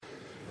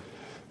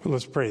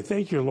Let's pray.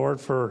 Thank you,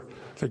 Lord, for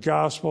the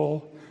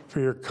gospel, for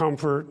your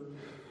comfort.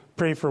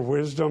 Pray for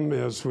wisdom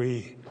as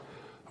we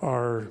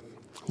are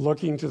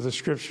looking to the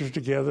scriptures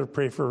together.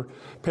 Pray for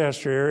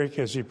Pastor Eric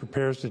as he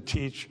prepares to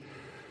teach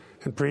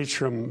and preach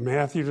from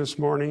Matthew this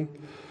morning.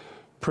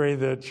 Pray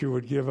that you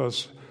would give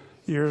us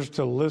ears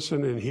to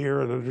listen and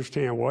hear and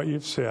understand what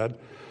you've said.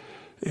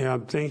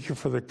 And thank you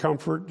for the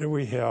comfort that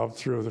we have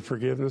through the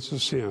forgiveness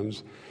of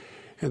sins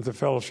and the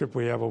fellowship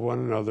we have of one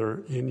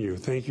another in you.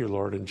 Thank you,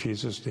 Lord, in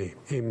Jesus' name.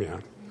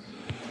 Amen.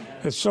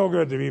 It's so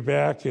good to be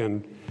back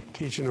and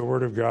teaching the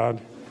Word of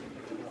God.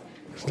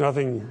 There's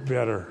nothing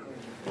better.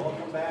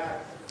 Welcome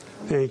back.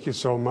 Thank you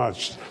so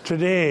much.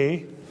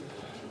 Today,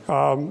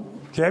 to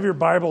have your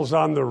Bibles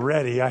on the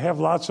ready, I have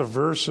lots of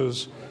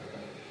verses,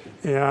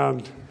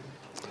 and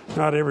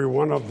not every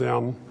one of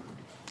them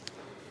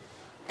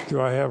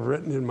do I have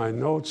written in my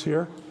notes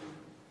here.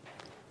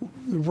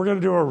 We're going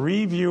to do a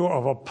review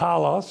of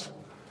Apollos,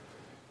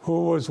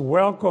 who was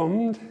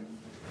welcomed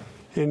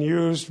and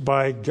used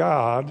by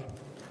God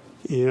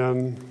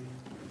in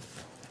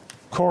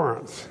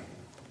Corinth.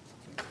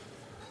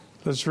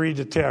 Let's read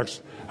the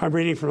text. I'm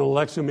reading from the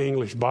Lexham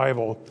English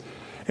Bible,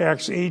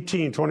 Acts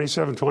 18,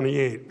 27,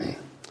 28. And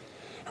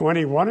when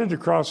he wanted to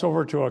cross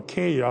over to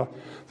Achaia,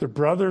 the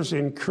brothers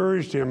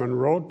encouraged him and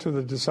wrote to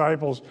the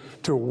disciples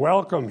to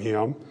welcome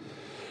him.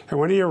 And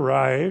when he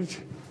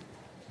arrived,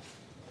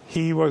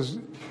 he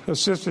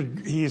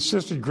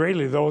assisted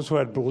greatly those who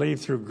had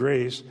believed through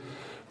grace,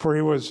 for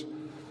he was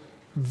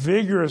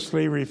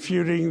vigorously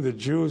refuting the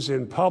Jews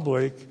in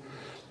public,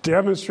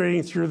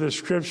 demonstrating through the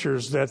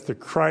scriptures that the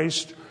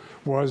Christ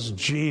was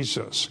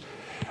Jesus.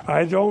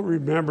 I don't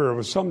remember, it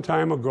was some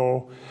time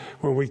ago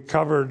when we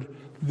covered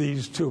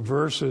these two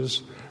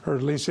verses, or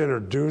at least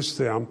introduced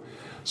them.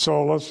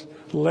 So let's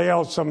lay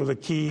out some of the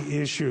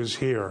key issues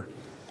here.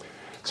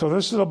 So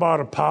this is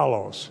about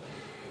Apollos.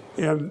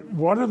 And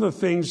one of the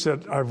things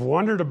that I've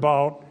wondered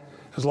about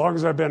as long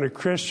as I've been a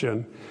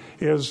Christian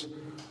is,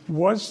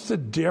 what's the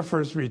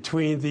difference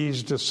between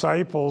these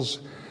disciples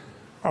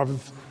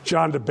of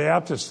John the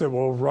Baptist that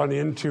we'll run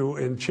into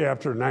in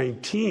chapter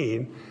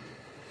 19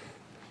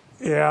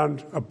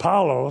 and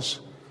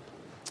Apollos?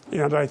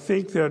 And I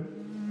think that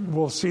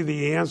we'll see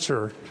the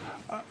answer.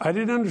 I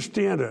didn't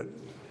understand it.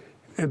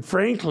 And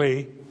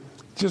frankly,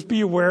 just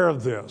be aware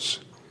of this.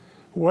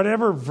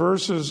 Whatever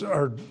verses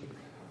are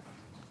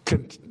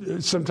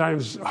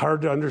sometimes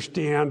hard to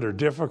understand or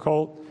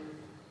difficult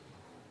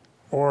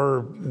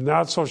or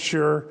not so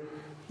sure,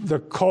 the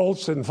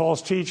cults and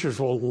false teachers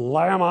will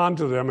lamb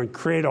onto them and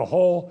create a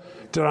whole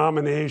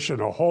denomination,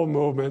 a whole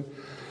movement.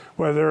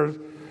 Whether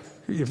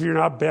if you're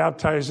not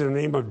baptized in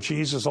the name of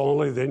Jesus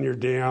only, then you're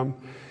damned.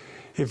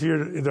 If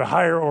you're the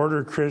higher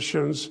order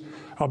Christians,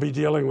 I'll be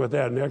dealing with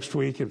that next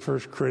week in 1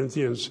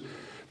 Corinthians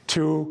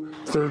 2,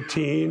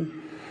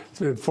 13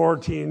 and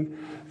 14.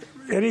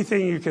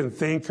 Anything you can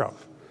think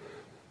of.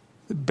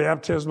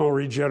 Baptismal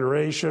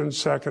regeneration,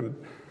 second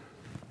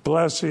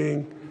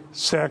blessing,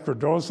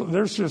 sacerdotal.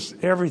 There's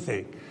just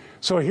everything.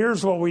 So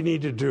here's what we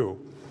need to do.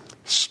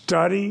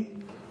 Study,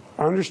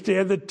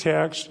 understand the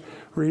text,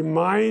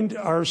 remind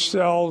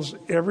ourselves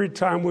every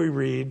time we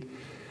read.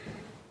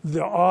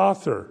 The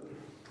author,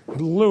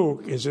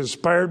 Luke, is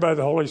inspired by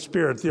the Holy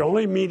Spirit. The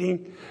only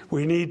meaning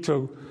we need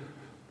to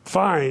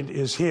find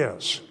is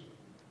his.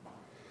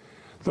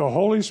 The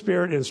Holy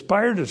Spirit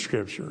inspired the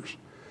Scriptures.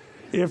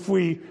 If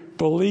we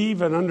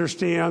believe and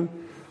understand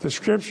the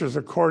Scriptures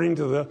according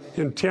to the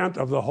intent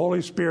of the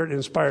Holy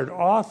Spirit-inspired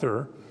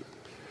author,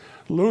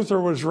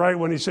 Luther was right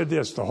when he said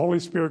this: the Holy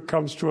Spirit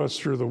comes to us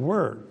through the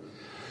Word.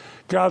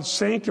 God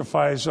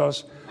sanctifies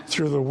us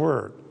through the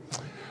Word.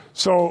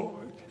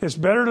 So it's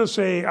better to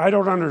say, I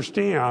don't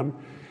understand,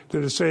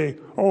 than to say,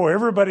 oh,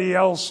 everybody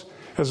else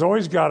has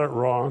always got it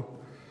wrong,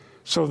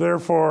 so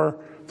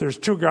therefore there's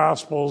two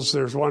gospels.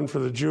 There's one for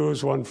the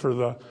Jews, one for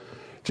the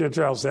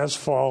Gentiles. That's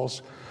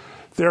false.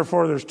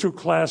 Therefore, there's two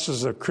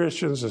classes of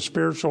Christians, the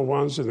spiritual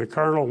ones and the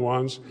carnal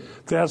ones.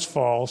 That's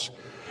false.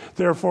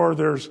 Therefore,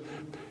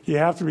 you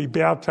have to be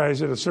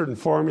baptized in a certain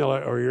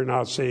formula or you're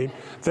not saved.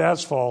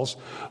 That's false.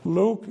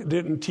 Luke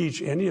didn't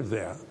teach any of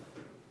that.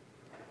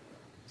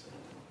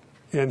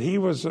 And he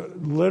was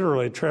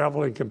literally a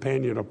traveling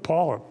companion of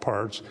Paul at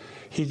parts.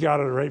 He got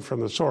it right from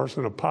the source,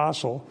 an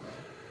apostle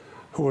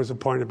who was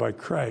appointed by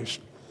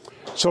Christ.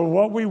 So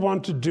what we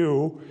want to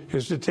do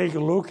is to take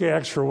Luke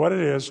Acts for what it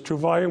is,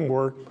 2-volume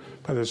work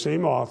by the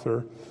same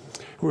author.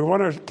 We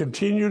want to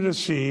continue to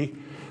see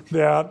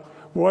that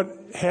what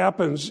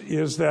happens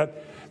is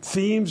that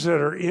themes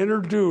that are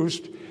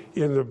introduced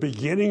in the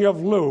beginning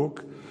of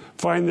Luke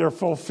find their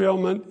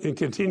fulfillment and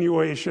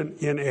continuation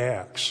in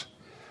Acts.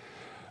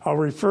 I'll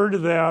refer to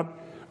that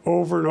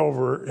over and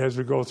over as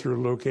we go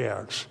through Luke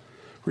Acts.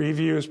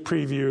 Reviews,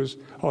 previews,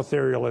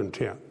 authorial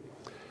intent.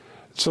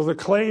 So the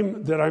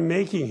claim that I'm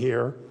making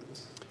here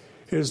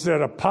is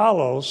that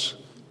Apollos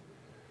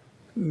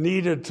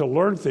needed to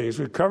learn things.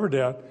 We've covered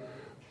that.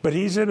 But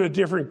he's in a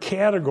different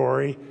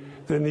category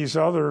than these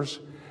others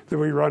that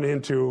we run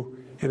into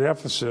in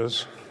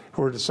Ephesus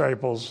who are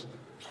disciples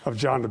of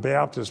John the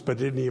Baptist, but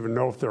didn't even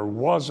know if there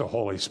was a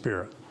Holy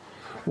Spirit.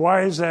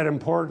 Why is that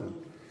important?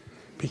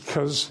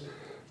 Because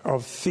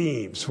of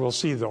themes. We'll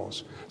see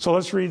those. So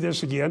let's read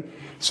this again.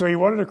 So he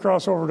wanted to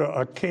cross over to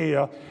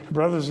Achaia. The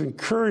brothers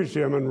encouraged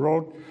him and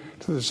wrote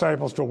to the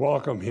disciples to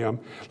welcome him.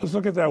 Let's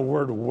look at that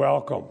word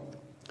welcome.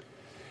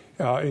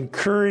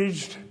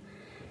 Encouraged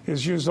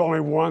is used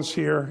only once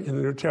here in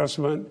the New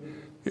Testament.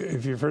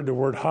 If you've heard the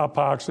word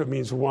hapax, it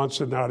means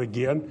once and not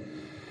again.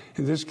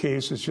 In this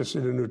case, it's just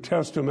in the New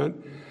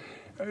Testament.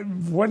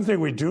 One thing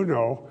we do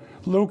know,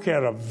 Luke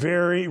had a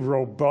very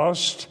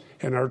robust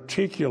and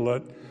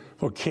articulate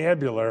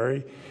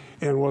vocabulary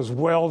and was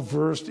well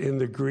versed in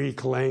the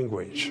Greek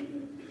language,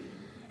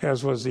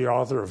 as was the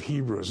author of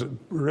Hebrews.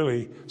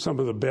 Really, some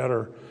of the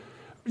better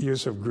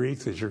use of Greek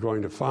that you're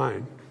going to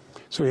find.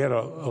 So he had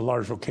a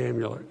large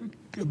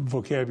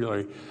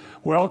vocabulary.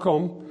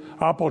 Welcome,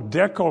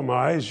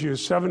 apodekomai, is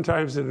used 7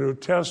 times in the New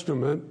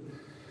Testament,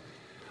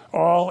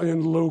 all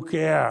in Luke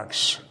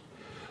Acts.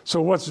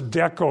 So what's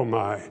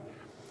dekomai?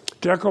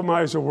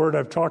 Dekomai is a word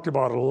I've talked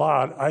about a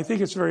lot. I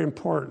think it's very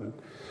important.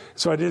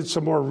 So I did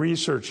some more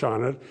research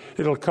on it.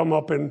 It'll come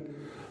up in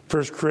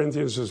 1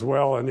 Corinthians as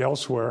well and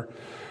elsewhere,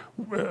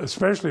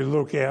 especially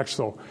Luke Acts,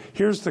 though.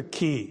 Here's the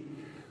key.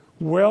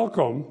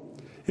 Welcome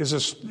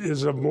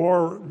is a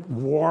more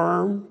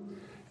warm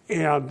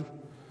and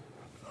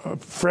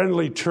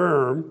friendly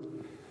term,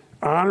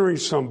 honoring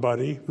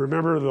somebody.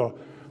 Remember the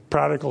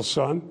prodigal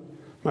son?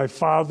 My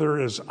father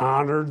is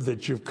honored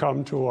that you've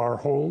come to our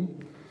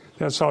home.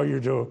 That's how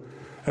you do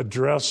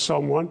address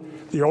someone.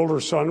 The older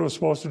son was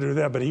supposed to do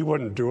that, but he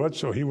wouldn't do it,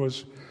 so he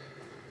was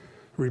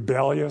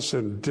rebellious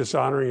and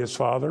dishonoring his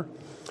father.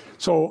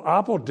 So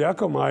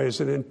apodekomai is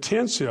an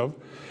intensive,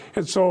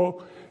 and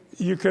so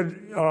you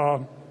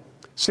could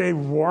say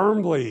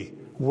warmly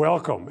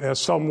welcome as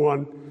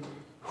someone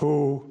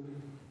who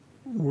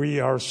we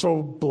are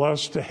so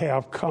blessed to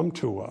have come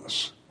to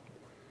us.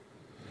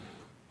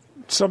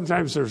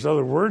 Sometimes there's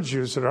other words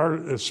used that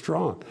aren't as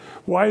strong.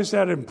 Why is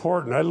that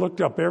important? I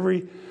looked up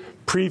every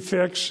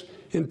prefix,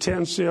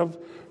 intensive,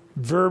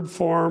 verb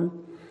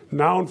form,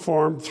 noun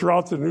form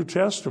throughout the New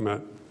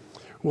Testament.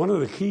 One of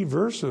the key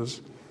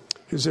verses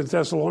is in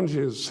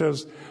Thessalonians. It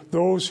says,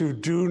 those who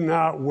do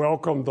not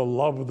welcome the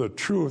love of the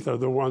truth are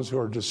the ones who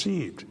are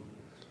deceived.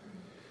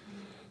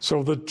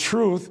 So the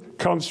truth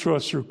comes to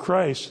us through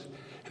Christ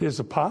and his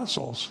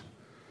apostles.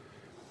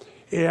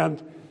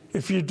 And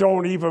if you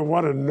don't even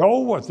want to know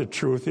what the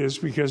truth is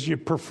because you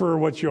prefer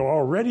what you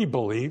already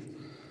believe,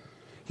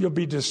 you'll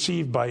be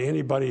deceived by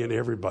anybody and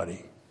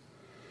everybody.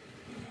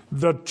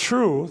 The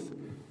truth,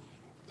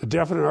 the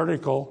definite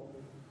article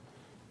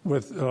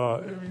with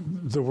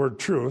the word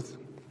truth,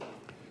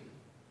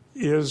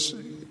 is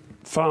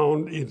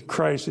found in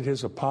Christ and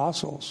his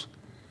apostles.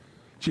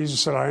 Jesus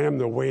said, I am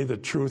the way, the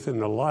truth,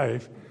 and the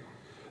life.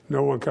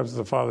 No one comes to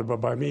the Father but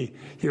by me.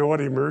 You know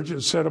what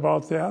Emergence said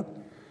about that?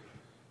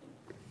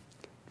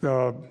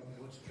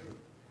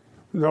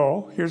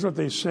 No, here's what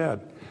they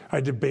said. I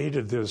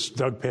debated this,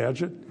 Doug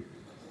Padgett.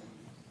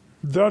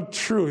 The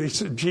truth. He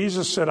said,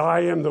 Jesus said,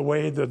 I am the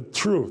way, the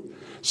truth.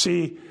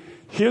 See,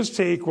 his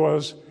take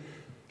was,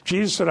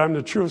 Jesus said, I'm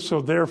the truth,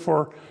 so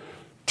therefore,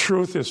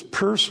 truth is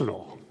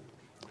personal.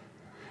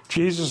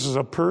 Jesus is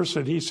a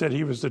person. He said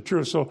he was the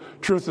truth, so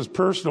truth is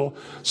personal.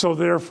 So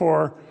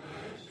therefore,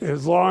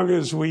 as long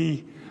as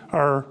we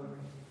are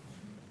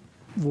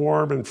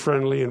warm and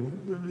friendly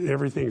and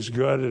everything's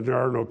good and there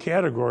are no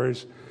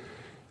categories,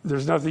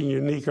 there's nothing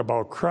unique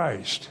about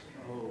Christ.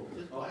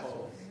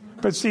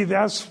 But see,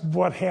 that's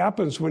what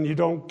happens when you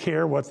don't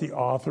care what the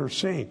author's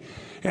saying.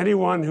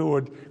 Anyone who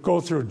would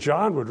go through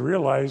John would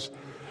realize,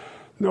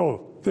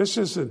 no, this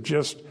isn't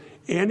just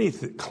any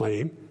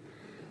claim.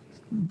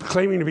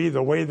 Claiming to be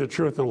the way, the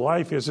truth, and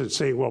life isn't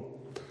saying, well,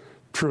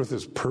 truth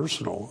is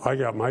personal. I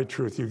got my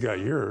truth, you got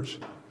yours.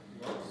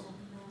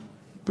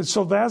 But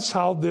so that's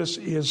how this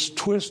is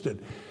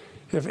twisted.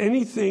 If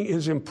anything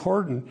is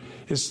important,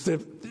 it's that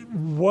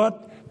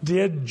what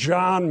did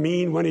John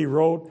mean when he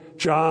wrote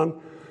John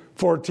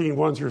 14,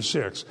 1 through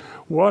 6?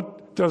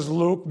 What does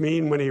Luke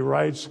mean when he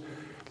writes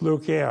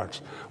Luke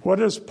Acts? What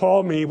does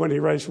Paul mean when he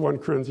writes 1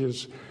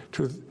 Corinthians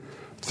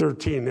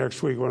 2:13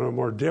 next week, one of the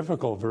more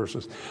difficult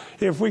verses?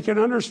 If we can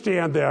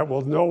understand that,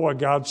 we'll know what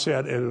God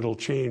said, and it'll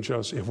change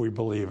us if we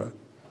believe it.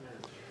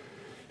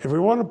 If we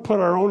want to put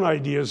our own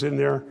ideas in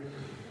there,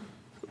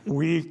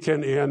 we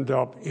can end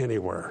up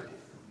anywhere.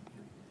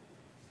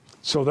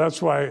 So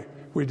that's why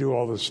we do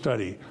all this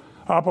study.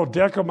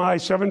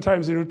 Apodekomai, 7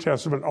 times in the New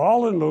Testament,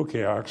 all in Luke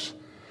Acts,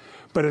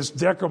 but it's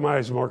dekomai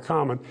is more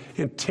common.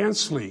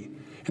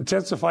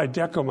 Intensified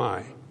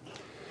dekomai.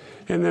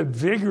 And then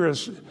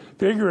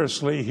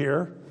vigorously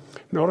here,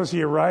 notice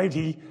he arrived,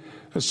 he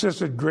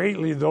assisted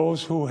greatly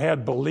those who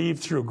had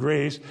believed through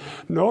grace.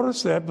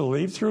 Notice that,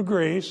 believed through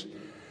grace.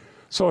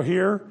 So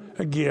here,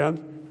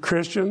 again,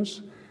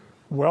 Christians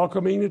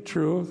welcoming the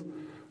truth,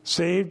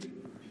 saved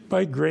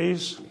by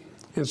grace,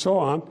 and so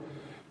on,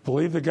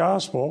 believe the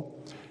gospel.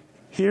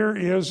 Here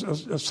is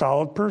a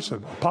solid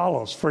person,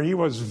 Apollos, for he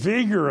was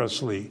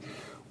vigorously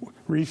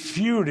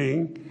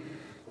refuting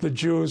the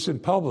Jews in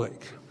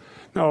public.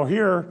 Now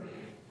here,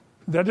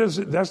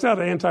 that's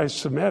not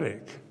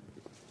anti-Semitic.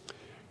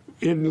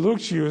 In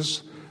Luke's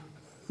use,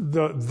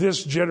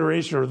 this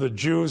generation or the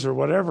Jews or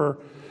whatever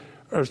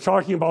are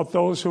talking about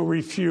those who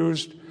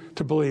refused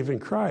to believe in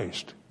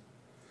Christ.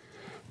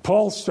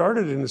 Paul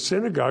started in the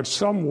synagogue.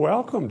 Some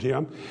welcomed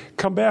him.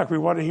 Come back, we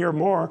want to hear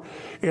more.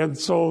 And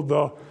so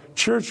the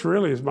church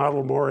really is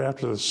modeled more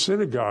after the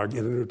synagogue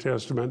in the New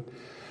Testament,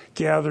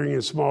 gathering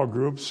in small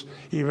groups,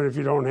 even if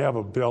you don't have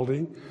a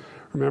building.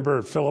 Remember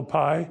at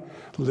Philippi,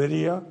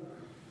 Lydia,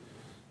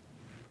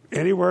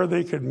 anywhere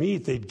they could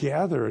meet, they'd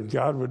gather, and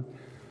God would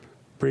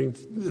bring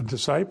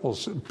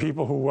disciples,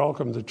 people who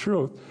welcomed the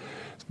truth.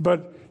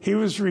 But he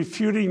was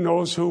refuting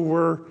those who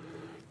were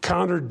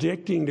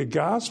contradicting the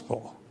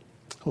gospel,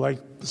 like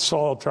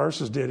Saul of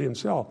Tarsus did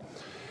himself.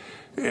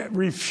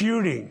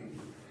 Refuting.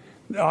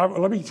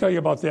 Let me tell you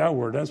about that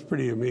word. That's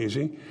pretty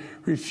amazing.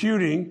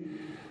 Refuting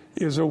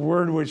is a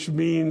word which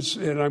means,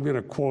 and I'm going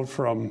to quote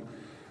from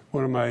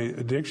one of my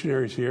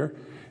dictionaries here,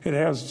 it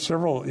has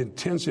several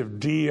intensive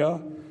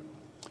dia,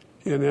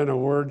 and then a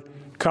word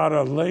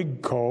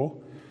katalegko,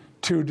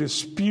 to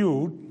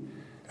dispute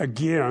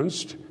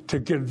against, to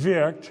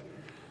convict,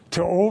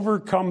 to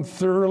overcome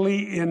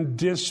thoroughly in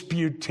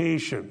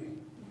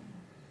disputation.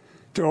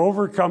 To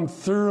overcome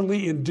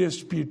thoroughly in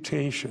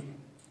disputation.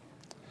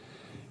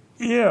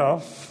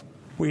 If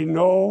we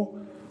know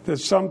that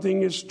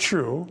something is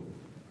true,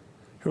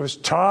 it was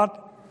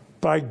taught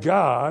by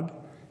God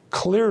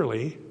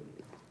clearly.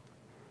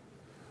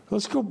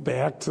 Let's go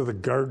back to the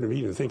Garden of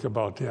Eden and think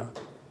about that.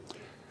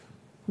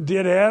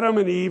 Did Adam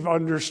and Eve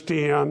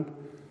understand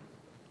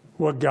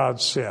what God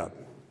said?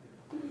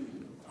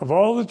 Of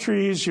all the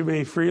trees you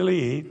may freely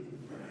eat,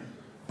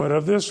 but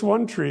of this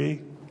one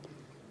tree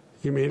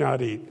you may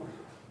not eat.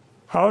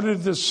 How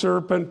did the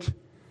serpent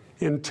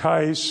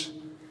entice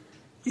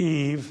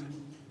Eve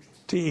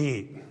to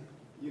eat?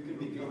 You can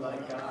be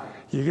like God.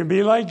 You can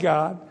be like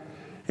God.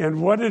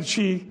 And what did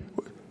she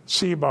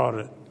see about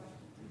it?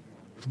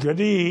 It's good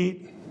to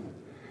eat,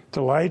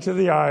 delight to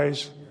the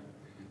eyes,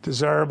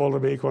 desirable to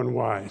make one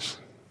wise.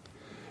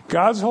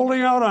 God's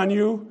holding out on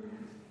you.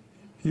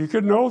 You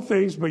could know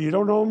things, but you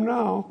don't know them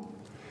now.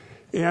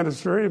 And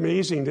it's very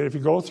amazing that if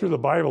you go through the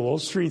Bible,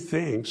 those three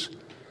things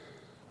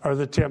are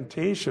the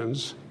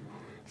temptations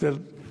that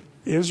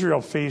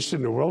Israel faced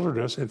in the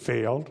wilderness and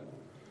failed.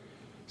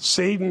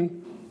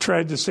 Satan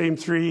tried the same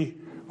three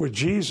with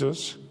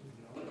Jesus.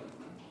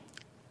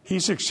 He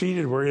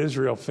succeeded where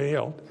Israel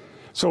failed.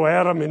 So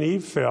Adam and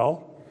Eve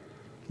fell,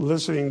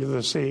 listening to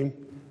the same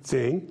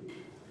thing.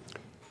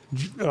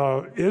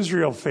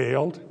 Israel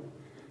failed.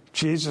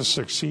 Jesus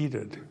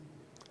succeeded.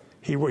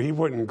 He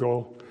wouldn't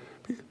go.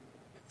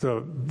 The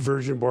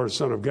virgin-born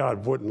Son of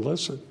God wouldn't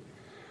listen.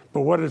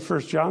 But what did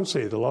 1 John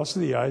say? The lust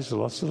of the eyes, the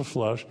lust of the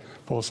flesh,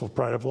 boastful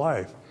pride of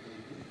life.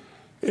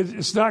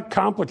 It's not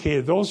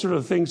complicated. Those are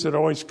the things that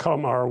always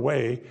come our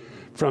way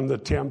from the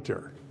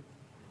tempter.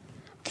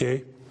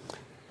 Okay?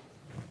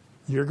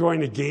 You're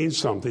going to gain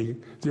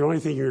something. The only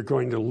thing you're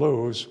going to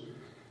lose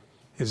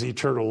is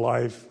eternal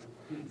life.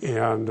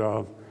 And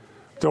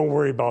don't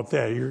worry about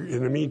that.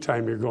 In the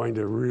meantime, you're going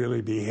to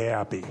really be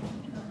happy.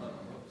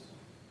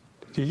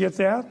 Do you get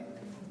that?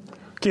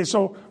 Okay,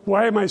 so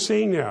why am I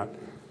saying that?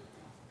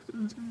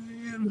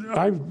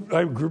 I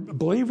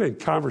believe in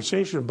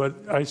conversation, but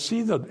I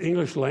see the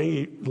English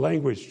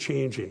language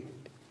changing.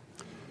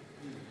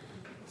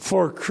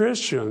 For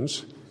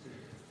Christians,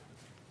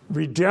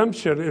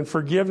 redemption and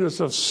forgiveness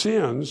of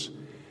sins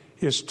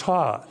is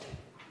taught.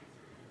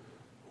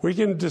 We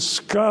can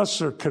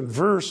discuss or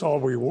converse all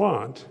we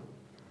want,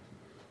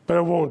 but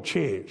it won't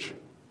change.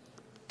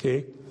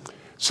 Okay?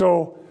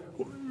 So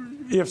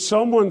if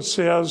someone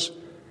says,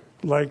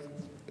 like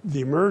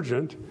the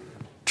emergent,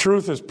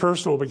 truth is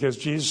personal because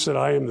Jesus said,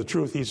 I am the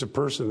truth. He's a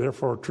person,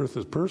 therefore truth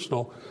is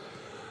personal.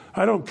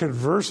 I don't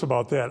converse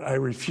about that. I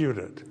refute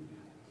it.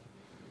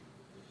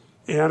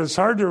 And it's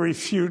hard to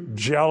refute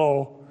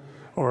Jell-O,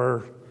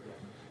 or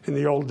in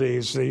the old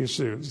days, they used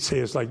to say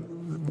it's like,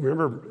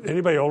 remember,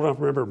 anybody old enough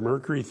remember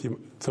mercury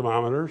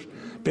thermometers?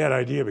 Bad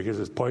idea because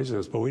it's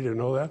poisonous, but we didn't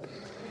know that.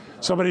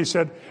 Somebody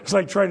said, it's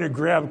like trying to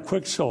grab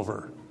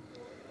Quicksilver.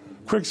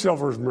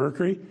 Quicksilver is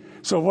mercury.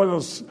 So if one of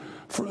those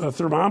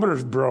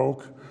thermometers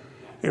broke,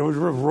 it would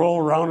roll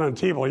around on the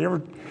table.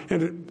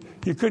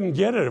 You couldn't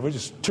get it. It would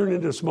just turn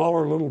into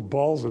smaller little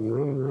balls and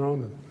run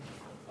around.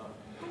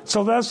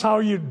 So that's how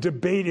you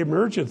debate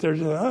emergent. They're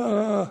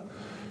just,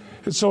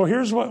 And so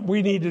here's what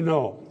we need to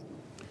know.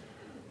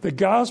 The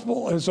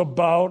gospel is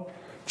about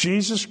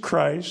Jesus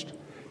Christ,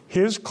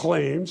 his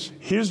claims,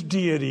 his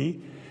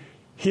deity,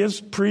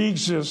 his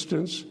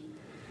preexistence,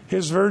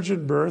 his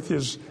virgin birth,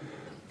 his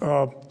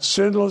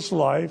sinless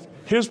life,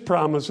 his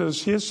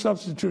promises, his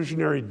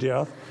substitutionary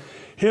death,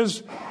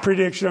 his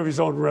prediction of his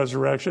own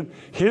resurrection,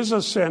 his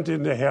ascent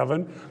into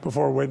heaven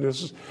before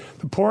witnesses,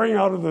 the pouring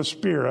out of the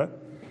Spirit.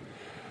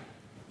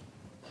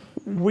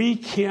 We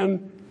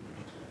can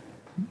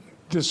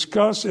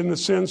discuss in the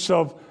sense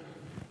of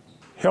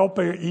help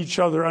each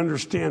other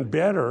understand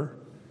better.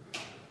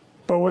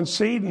 But when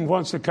Satan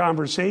wants a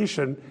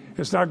conversation,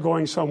 it's not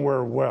going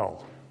somewhere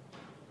well.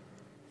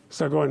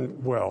 It's not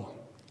going well.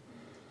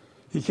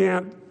 You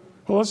can't,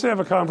 well, let's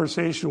have a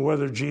conversation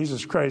whether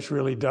Jesus Christ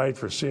really died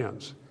for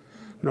sins.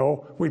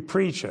 No, we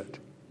preach it.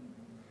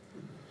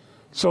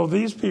 So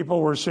these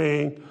people were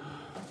saying,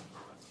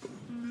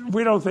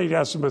 we don't think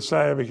that's the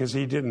Messiah because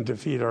he didn't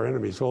defeat our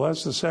enemies. Well,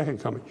 that's the second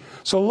coming.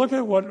 So look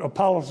at what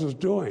Apollos was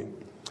doing.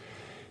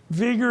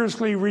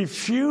 Vigorously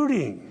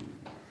refuting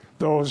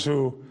those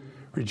who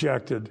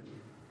rejected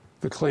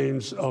the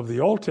claims of the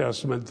Old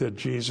Testament that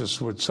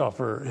Jesus would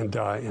suffer and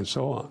die and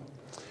so on.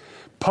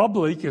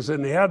 Public is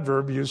an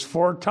adverb used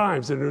 4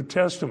 times in the New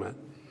Testament,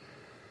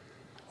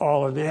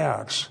 all in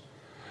Acts.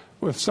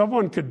 If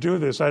someone could do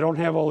this, I don't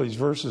have all these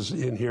verses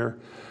in here.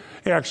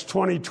 Acts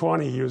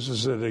 20:20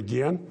 uses it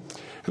again.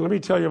 And let me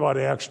tell you about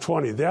Acts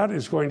 20. That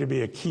is going to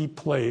be a key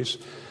place.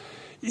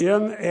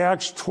 In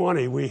Acts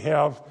 20, we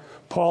have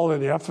Paul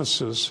in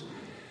Ephesus.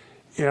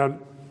 And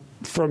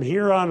from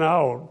here on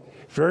out,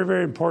 very,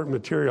 very important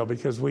material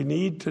because we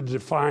need to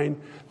define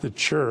the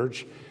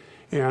church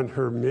and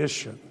her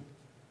mission.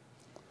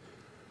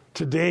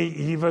 Today,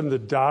 even the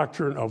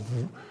doctrine of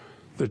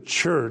the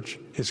church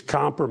is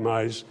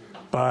compromised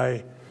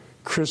by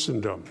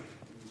Christendom.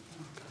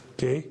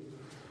 Okay?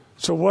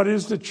 So what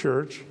is the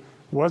church?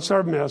 What's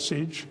our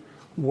message?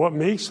 What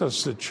makes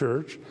us the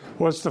church?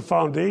 What's the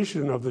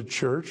foundation of the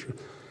church?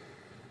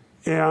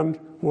 And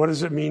what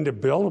does it mean to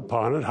build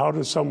upon it? How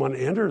does someone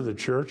enter the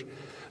church?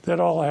 That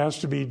all has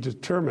to be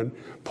determined.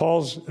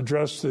 Paul's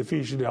address to the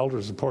Ephesian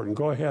elders is important.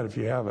 Go ahead if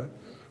you have it.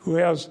 Who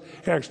has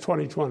Acts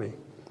 20:20?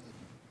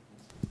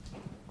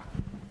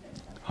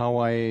 How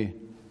I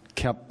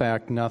kept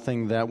back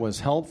nothing that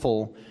was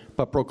helpful,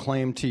 but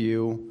proclaimed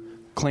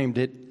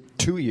it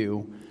to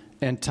you,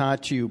 and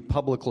taught you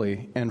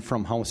publicly and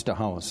from house to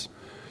house.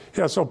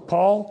 Yeah, so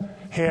Paul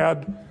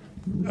had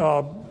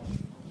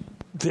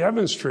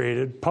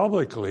demonstrated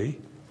publicly,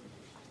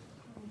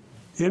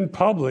 in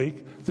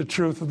public, the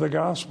truth of the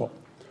gospel.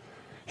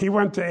 He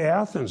went to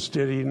Athens,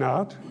 did he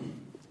not?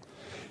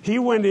 He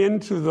went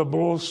into the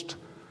most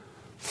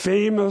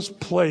famous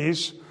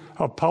place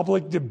of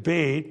public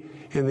debate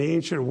in the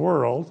ancient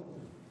world,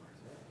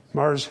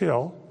 Mars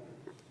Hill,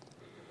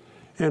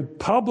 and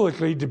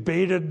publicly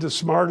debated the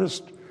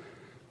smartest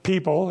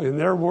people in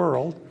their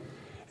world.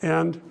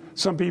 And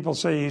some people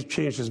say he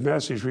changed his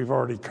message. We've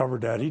already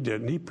covered that. He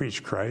didn't. He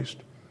preached Christ.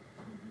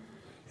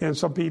 And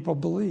some people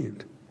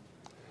believed.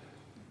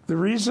 The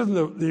reason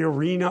the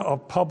arena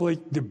of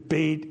public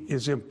debate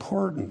is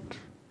important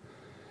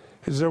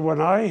is that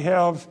when I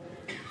have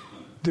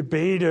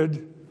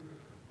debated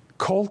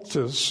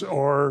cultists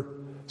or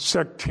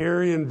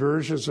sectarian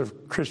versions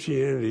of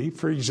Christianity,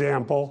 for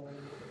example,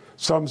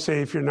 some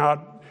say if you're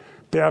not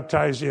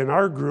baptized in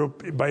our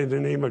group by the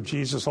name of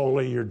Jesus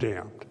only, you're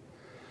damned.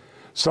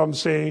 Some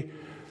say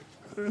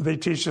they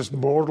teach us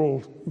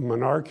modal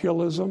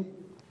monarchialism,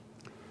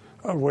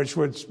 which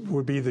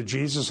would be the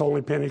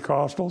Jesus-only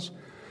Pentecostals.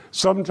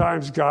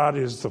 Sometimes God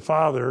is the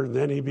Father, and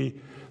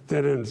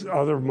then in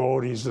other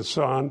mode he's the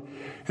Son,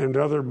 and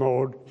in other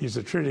mode he's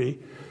the Trinity.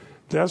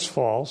 That's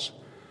false.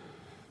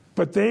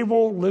 But they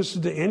won't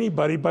listen to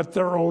anybody but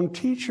their own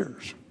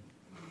teachers.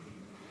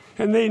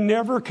 And they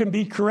never can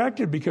be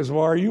corrected because,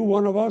 well, are you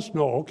one of us?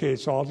 No, okay,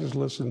 so I'll just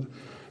listen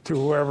to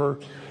whoever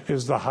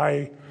is the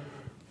high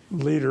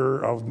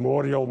leader of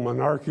modal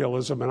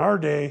monarchialism in our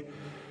day,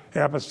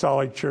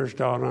 Apostolic Church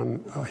down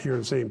on here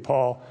in St.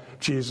 Paul,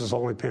 Jesus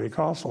only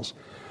Pentecostals.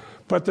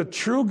 But the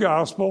true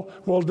gospel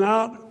will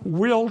not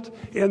wilt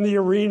in the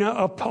arena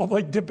of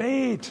public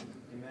debate.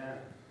 Amen.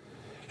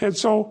 And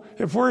so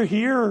if we're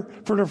here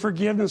for the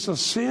forgiveness of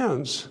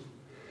sins,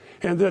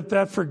 and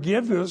that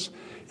forgiveness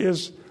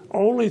is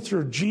only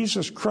through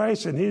Jesus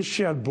Christ and his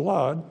shed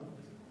blood,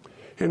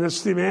 and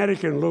it's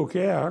thematic in Luke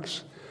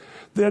Acts,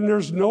 then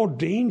there's no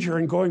danger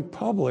in going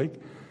public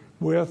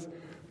with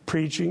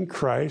preaching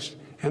Christ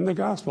and the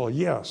gospel.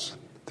 Yes.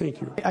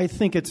 Thank you. I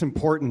think it's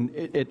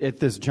important at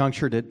this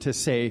juncture to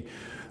say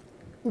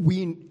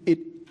we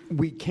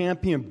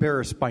can't be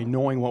embarrassed by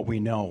knowing what we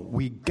know.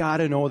 We got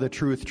to know the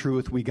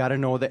truth. We got to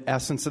know the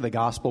essence of the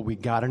gospel. We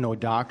got to know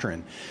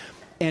doctrine.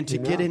 And to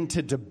get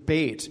into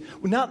debate,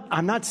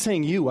 I'm not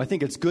saying you. I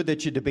think it's good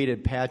that you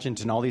debated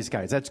Pageant and all these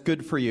guys. That's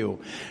good for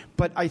you.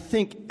 But I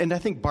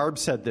think Barb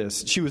said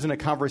this. She was in a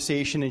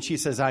conversation and she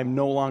says, I'm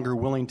no longer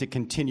willing to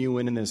continue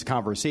in this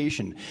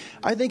conversation.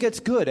 I think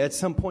it's good at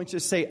some point to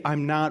say,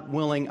 I'm not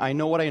willing. I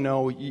know what I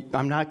know.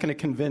 I'm not going to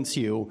convince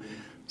you.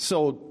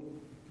 So,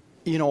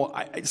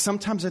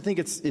 sometimes I think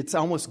it's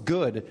almost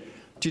good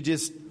to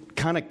just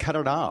kind of cut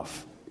it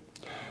off.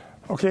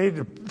 Okay,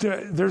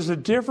 there's a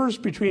difference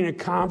between a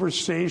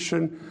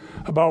conversation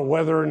about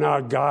whether or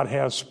not God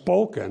has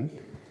spoken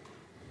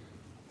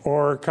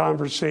or a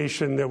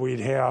conversation that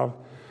we'd have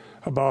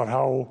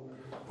about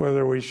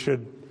whether we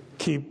should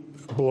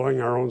keep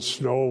blowing our own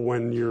snow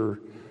when you're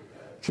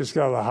just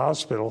got out of the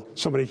hospital.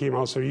 Somebody came out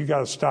and said, you got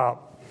to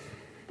stop,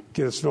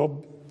 get a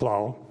snow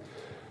plow.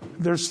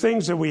 there's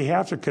things that we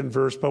have to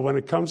converse, but when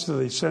it comes to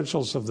the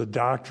essentials of the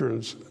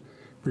doctrines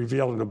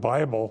revealed in the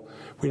Bible,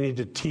 we need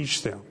to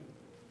teach them.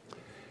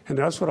 And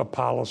that's what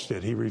Apollos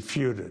did. He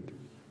refuted.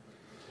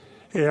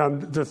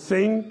 And the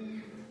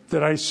thing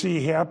that I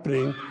see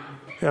happening,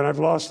 and I've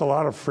lost a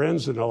lot of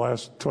friends in the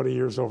last 20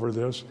 years over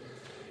this,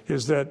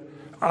 is that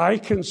I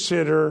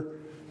consider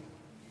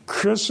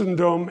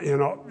Christendom in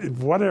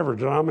whatever,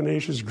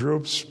 denominations,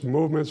 groups,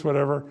 movements,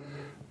 whatever,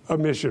 a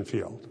mission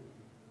field.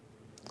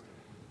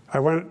 I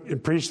went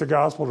and preached the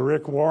gospel to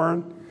Rick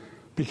Warren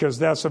because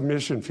that's a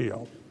mission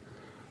field.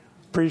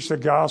 Preached the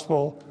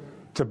gospel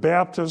to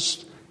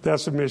Baptists,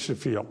 that's a mission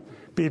field.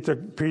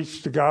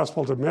 Preach the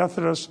gospel to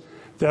Methodists,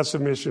 that's a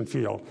mission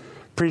field.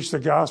 Preach the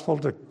gospel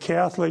to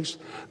Catholics,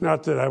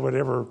 not that I would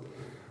ever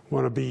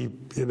want to be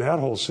in that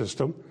whole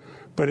system,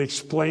 but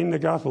explain the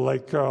gospel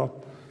like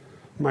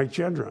Mike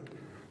Gendron.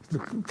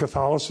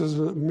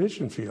 Catholicism is a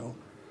mission field.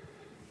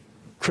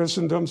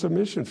 Christendom's a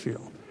mission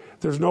field.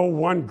 There's no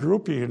one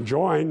group you can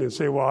join and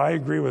say, well, I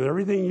agree with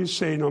everything you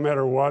say no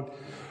matter what.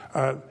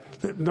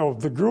 No,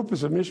 the group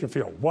is a mission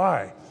field.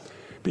 Why?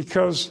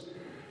 Because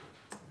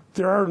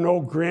there are no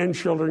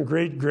grandchildren,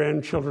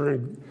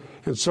 great-grandchildren,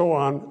 and so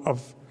on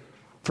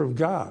from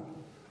God.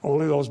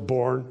 Only those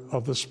born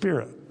of the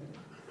Spirit.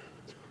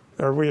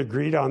 Are we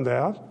agreed on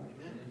that?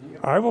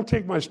 I will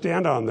take my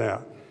stand on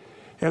that.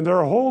 And there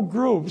are whole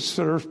groups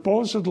that are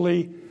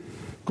supposedly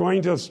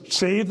going to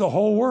save the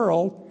whole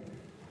world,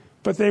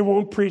 but they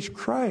won't preach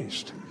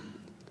Christ.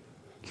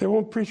 They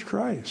won't preach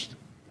Christ.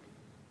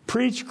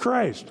 Preach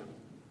Christ.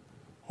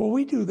 Well,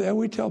 we do that.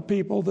 We tell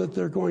people that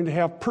they're going to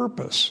have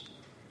purpose.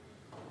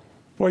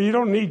 Well, you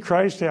don't need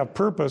Christ to have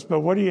purpose,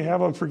 but what do you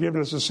have on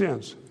forgiveness of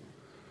sins?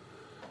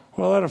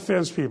 Well, that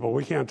offends people.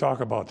 We can't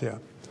talk about that.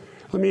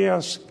 Let me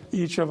ask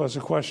each of us a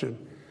question.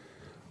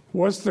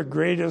 What's the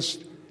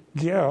greatest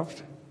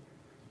gift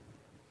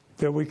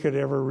that we could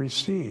ever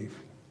receive?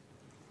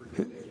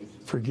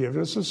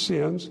 Forgiveness of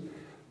sins,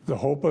 the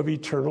hope of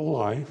eternal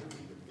life,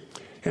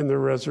 and the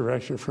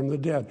resurrection from the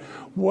dead.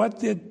 What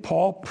did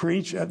Paul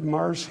preach at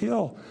Mars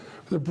Hill?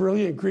 The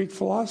brilliant Greek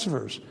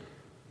philosophers.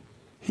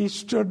 He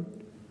stood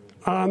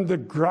on the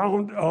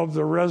ground of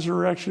the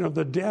resurrection of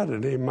the dead,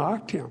 and they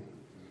mocked him.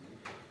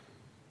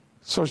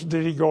 So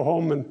did he go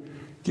home and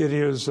get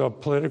his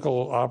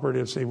political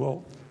operative and say,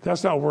 well,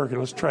 that's not working,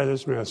 let's try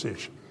this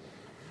message.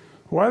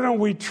 Why don't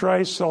we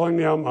try selling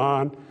them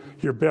on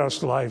Your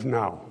Best Life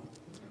Now?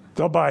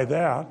 They'll buy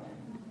that.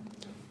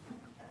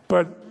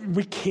 But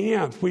we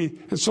can't.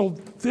 And so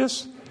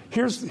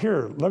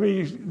let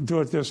me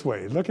do it this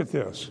way. Look at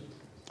this.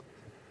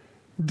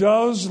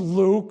 Does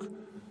Luke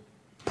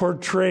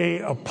portray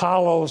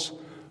Apollos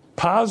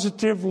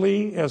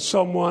positively as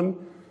someone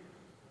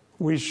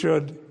we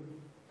should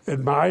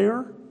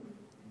admire,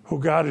 who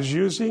God is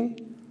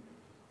using,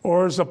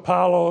 or is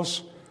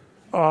Apollos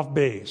off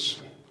base?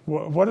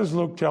 What is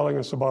Luke telling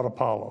us about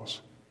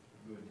Apollos?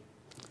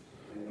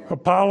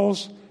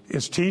 Apollos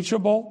is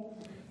teachable.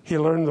 He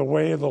learned the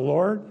way of the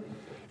Lord.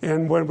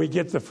 And when we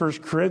get to 1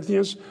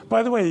 Corinthians,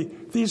 by the way,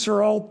 these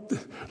are all,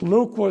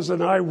 Luke was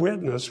an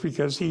eyewitness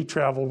because he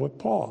traveled with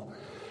Paul.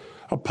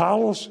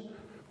 Apollos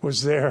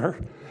was there,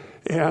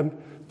 and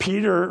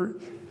Peter,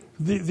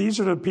 these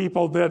are the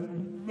people that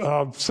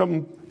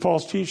some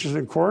false teachers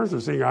in Corinth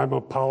are saying, I'm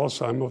of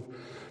Apollos, I'm of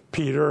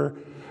Peter,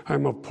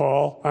 I'm of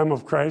Paul, I'm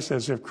of Christ,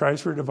 as if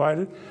Christ were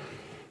divided.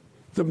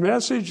 The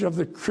message of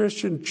the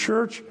Christian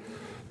church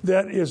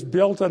that is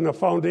built on the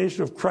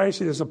foundation of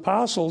Christ and his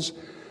apostles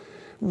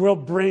will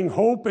bring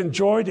hope and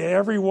joy to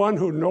everyone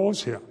who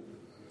knows him.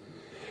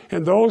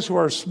 And those who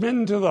are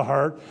smitten to the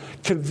heart,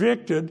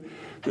 convicted,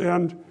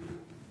 and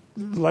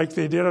like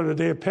they did on the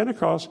day of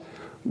Pentecost,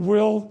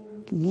 will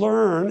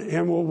learn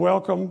and will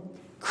welcome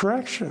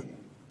correction.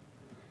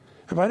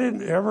 If I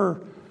didn't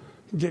ever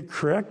get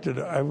corrected,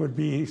 I would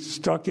be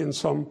stuck in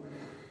some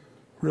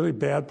really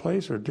bad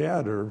place or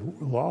dead or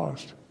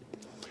lost.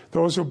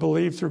 Those who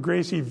believe through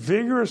grace, he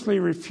vigorously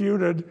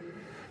refuted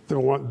the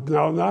one,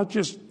 now not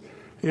just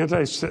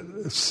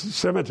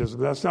anti-Semitism,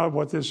 that's not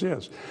what this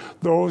is.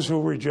 Those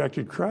who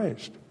rejected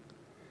Christ.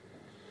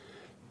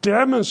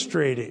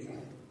 Demonstrating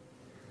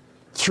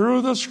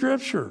through the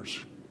scriptures,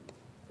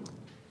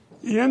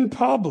 in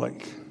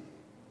public,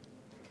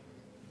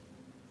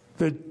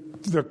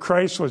 that the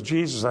Christ was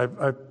Jesus.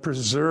 I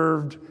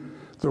preserved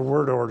the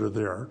word order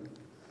there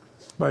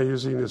by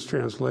using this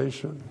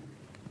translation.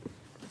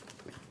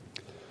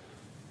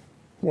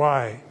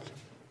 Why?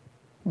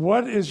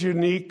 What is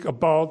unique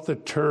about the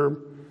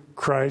term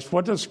Christ?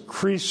 What does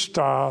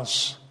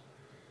Christos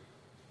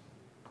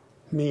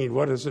mean?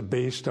 What is it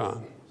based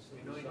on?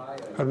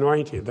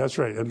 Anointed. That's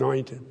right,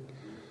 anointed.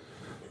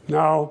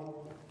 Now,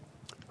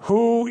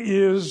 who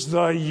is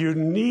the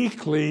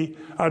uniquely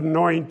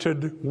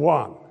anointed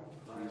one?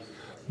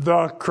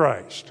 The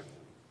Christ.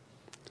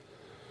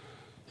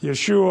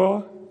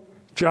 Yeshua,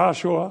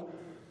 Joshua,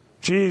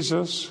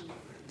 Jesus,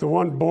 the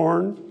one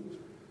born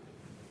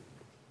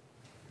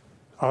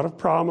out of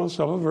promise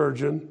of a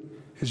virgin,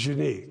 is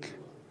unique.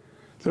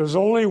 There's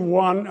only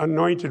one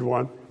anointed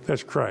one,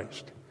 that's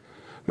Christ.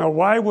 Now,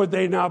 why would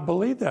they not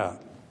believe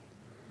that?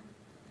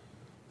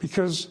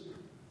 Because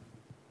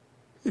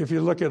if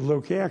you look at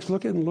Luke Acts,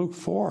 look at Luke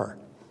 4.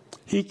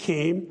 He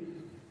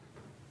came,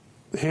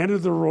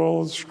 handed the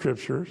roll of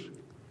scriptures,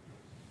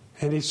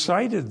 and he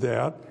cited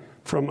that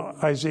from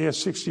Isaiah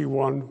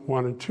 61,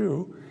 1 and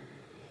 2.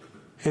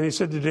 And he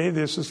said, today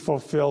this is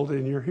fulfilled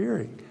in your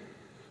hearing.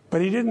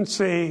 But he didn't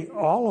say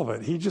all of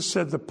it. He just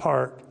said the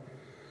part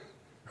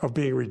of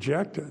being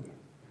rejected.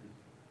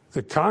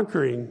 The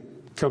conquering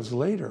comes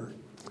later,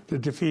 the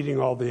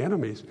defeating all the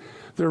enemies.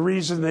 The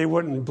reason they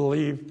wouldn't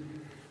believe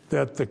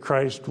that the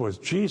Christ was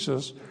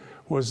Jesus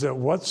was that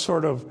what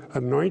sort of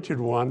anointed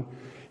one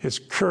is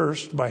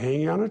cursed by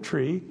hanging on a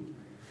tree,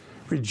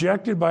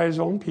 rejected by his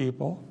own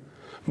people,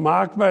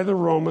 mocked by the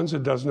Romans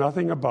and does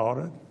nothing about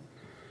it,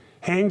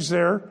 hangs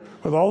there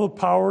with all the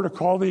power to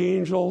call the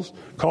angels,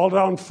 call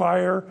down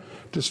fire,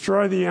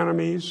 destroy the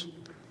enemies.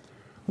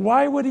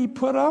 Why would he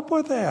put up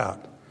with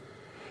that?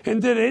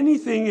 And did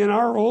anything in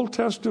our Old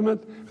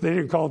Testament, they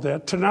didn't call it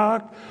that,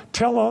 Tanakh,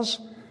 tell us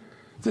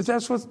that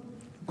that's what's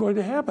going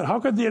to happen? How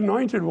could the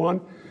anointed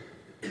one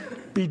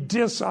be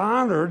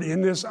dishonored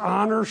in this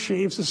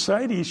honor-shame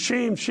society?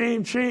 Shame,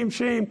 shame, shame,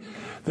 shame.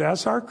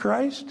 That's our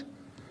Christ?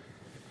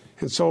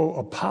 And so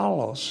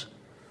Apollos,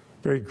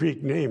 very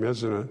Greek name,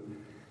 isn't it,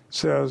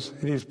 says,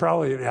 and he's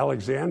probably an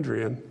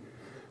Alexandrian,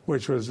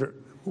 which was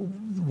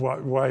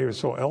why he was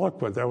so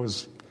eloquent. That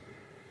was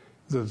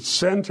the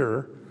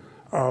center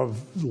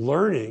of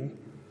learning.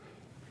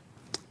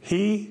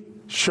 He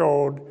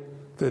showed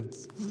that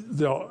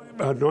the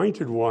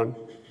anointed one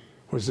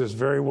was this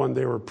very one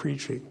they were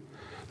preaching.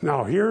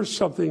 Now, here's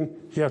something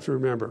you have to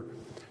remember.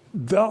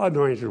 The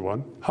anointed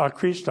one, Ha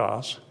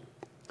Christos,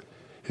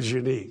 is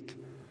unique.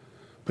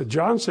 But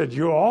John said,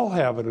 you all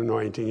have an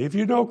anointing. If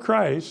you know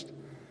Christ,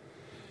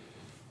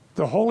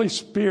 the Holy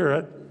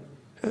Spirit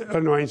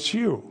anoints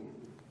you.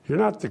 You're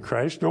not the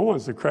Christ. No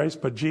one's the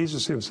Christ but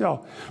Jesus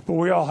himself. But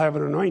we all have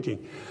an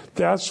anointing.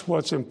 That's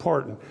what's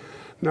important.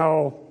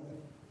 Now,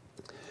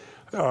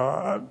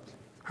 I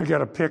got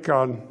to pick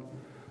on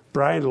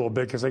Brian a little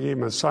bit because I gave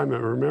him an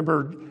assignment.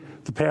 Remember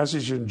the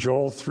passage in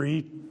Joel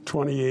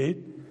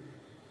 3:28?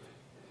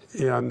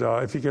 And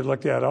if you could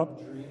look that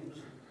up.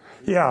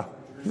 Yeah.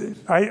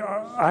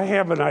 I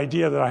have an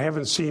idea that I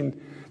haven't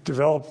seen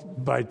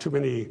developed by too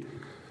many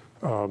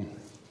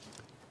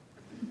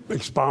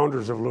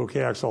expounders of Luke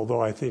Acts,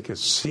 although I think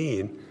it's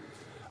seen.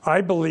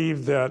 I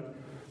believe that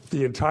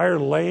the entire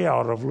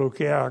layout of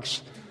Luke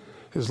Acts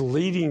is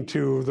leading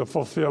to the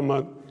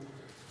fulfillment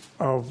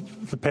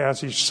of the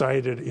passage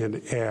cited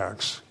in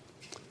Acts.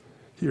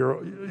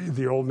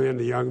 The old men,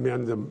 the young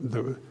men,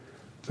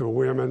 the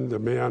women, the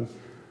men,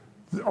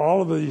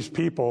 all of these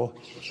people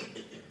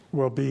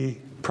will be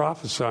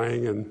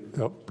prophesying,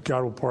 and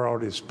God will pour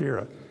out his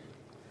Spirit.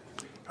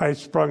 I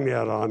sprung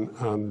that on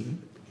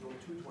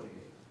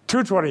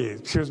 2:28.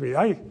 Excuse me.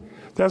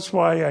 That's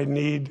why I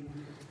need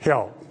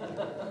help.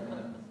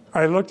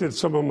 I looked at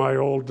some of my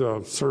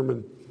old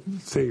sermon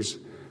things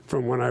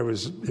from when I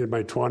was in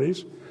my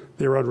 20s.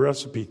 They were on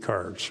recipe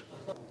cards.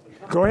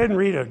 Go ahead and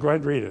read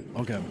it.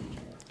 Okay.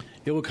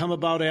 It will come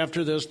about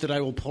after this that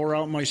I will pour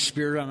out my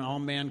Spirit on all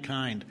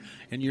mankind,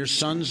 and your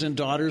sons and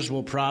daughters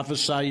will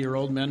prophesy, your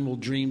old men will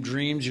dream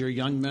dreams, your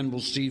young men will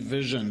see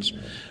visions.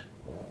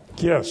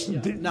 Yes.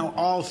 Now,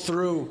 all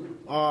through...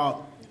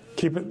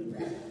 Keep it.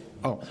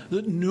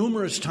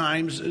 Numerous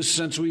times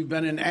since we've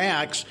been in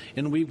Acts,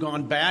 and we've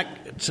gone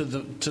back to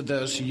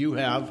this, you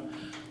have,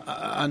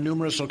 on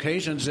numerous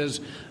occasions,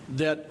 is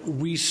that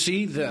we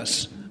see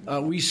this.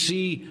 We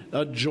see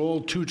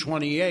Joel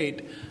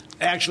 2:28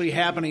 actually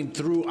happening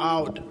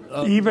throughout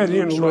even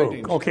in Luke.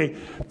 writings. Okay,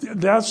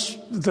 that's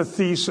the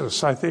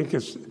thesis. I think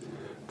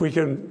we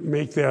can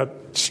make that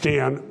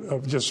stand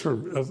just for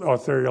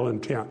authorial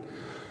intent.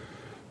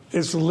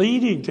 It's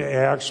leading to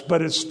Acts,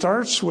 but it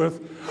starts with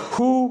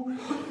who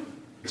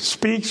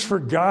speaks for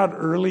God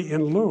early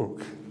in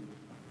Luke.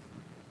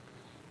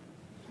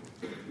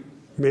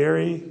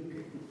 Mary,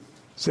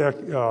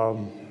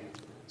 Zacchaeus,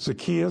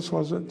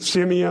 was it?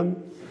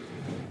 Simeon.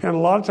 And a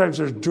lot of times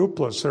there's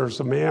duplets. There's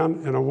a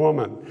man and a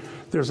woman.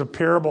 There's a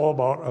parable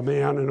about a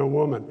man and a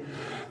woman.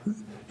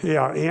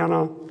 Yeah,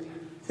 Anna.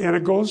 And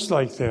it goes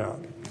like that.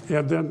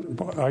 And then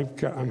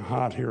I'm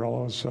hot here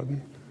all of a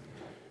sudden.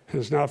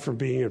 It's not from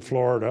being in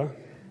Florida.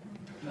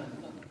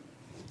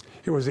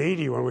 It was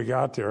 80 when we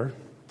got there.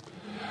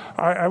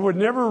 I would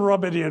never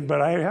rub it in,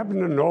 but I happened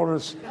to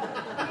notice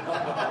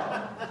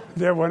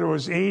that when it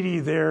was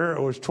 80 there,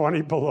 it was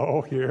 20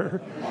 below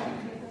here.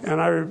 And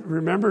I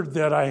remembered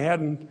that I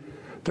hadn't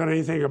done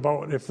anything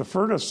about if the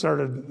furnace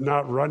started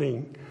not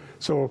running.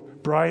 So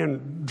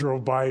Brian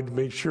drove by to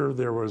make sure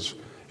there was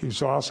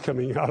exhaust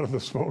coming out of the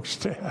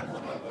smokestack. I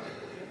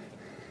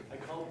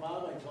called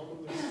Bob. I told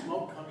him there's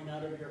smoke coming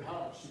out of your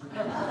house.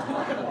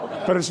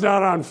 But it's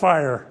not on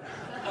fire.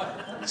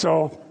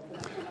 So,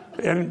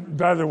 and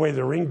by the way,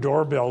 the Ring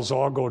doorbells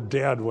all go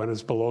dead when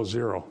it's below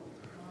zero.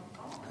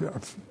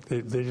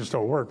 They just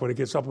don't work. When it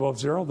gets up above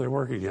zero, they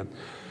work again.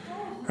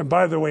 And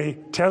by the way,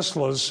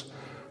 Teslas,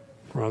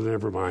 well,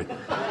 never mind.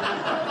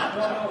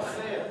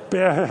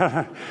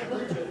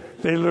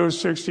 They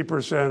lose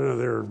 60% of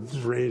their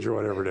range or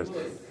whatever it is.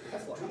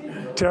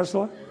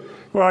 Tesla?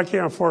 Well, I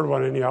can't afford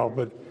one anyhow,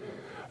 but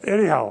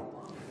anyhow,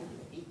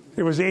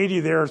 it was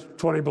 80 there,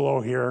 20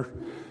 below here,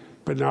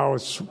 but now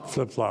it's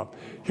flip-flop.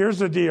 Here's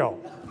the deal.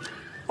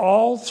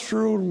 All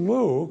through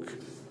Luke,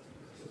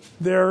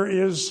 there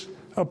is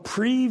a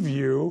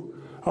preview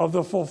of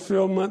the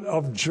fulfillment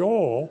of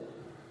Joel,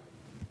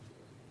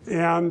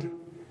 and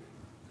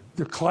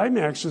the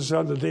climax is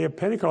on the day of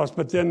Pentecost,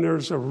 but then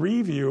there's a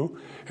review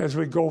as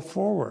we go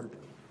forward.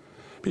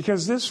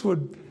 Because this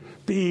would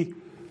be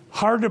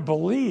hard to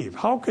believe.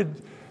 How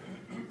could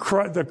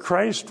the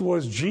Christ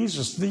was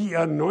Jesus, the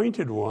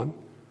anointed one?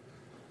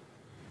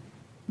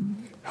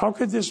 How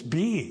could this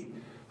be?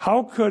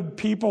 How could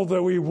people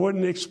that we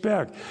wouldn't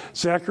expect,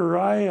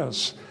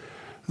 Zacharias,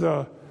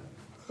 the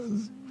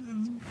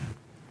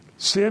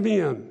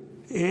Simeon,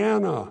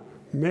 Anna,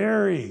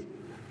 Mary?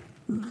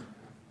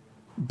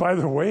 By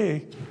the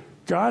way,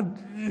 God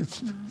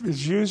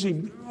is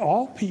using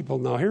all people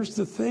now. Here's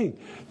the thing.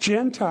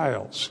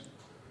 Gentiles,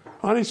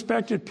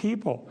 unexpected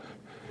people,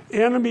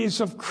 enemies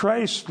of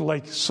Christ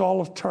like Saul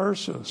of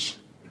Tarsus.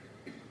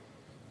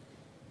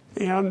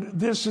 And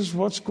this is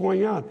what's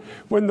going on.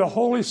 When the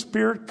Holy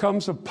Spirit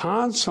comes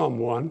upon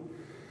someone,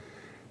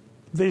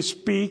 they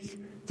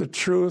speak the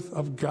truth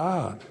of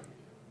God.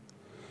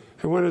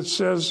 And when it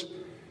says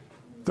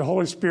the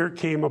Holy Spirit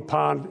came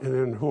upon, and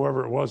then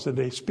whoever it was that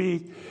they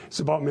speak, it's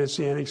about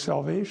messianic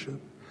salvation.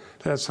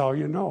 That's how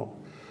you know.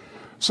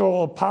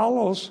 So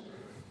Apollos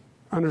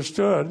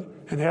understood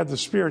and had the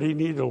Spirit. He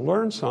needed to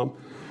learn some.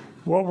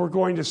 What we're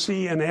going to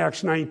see in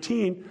Acts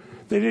 19,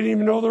 they didn't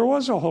even know there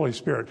was a Holy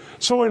Spirit.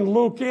 So in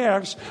Luke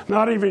Acts,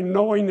 not even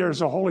knowing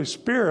there's a Holy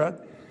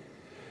Spirit,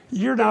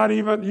 you're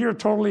a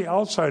totally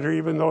outsider,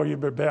 even though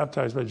you've been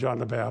baptized by John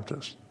the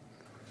Baptist.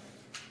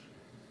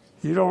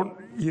 You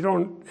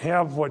don't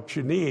have what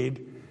you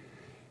need.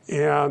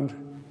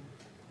 And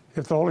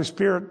if the Holy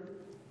Spirit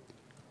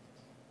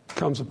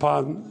comes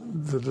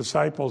upon the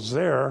disciples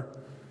there,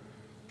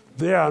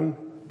 then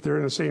they're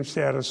in the same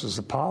status as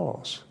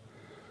Apollos.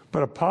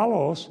 But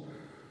Apollos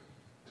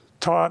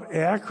taught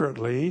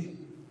accurately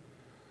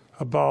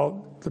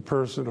about the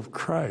person of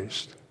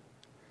Christ.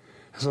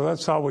 So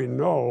that's how we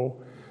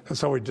know,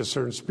 that's how we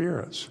discern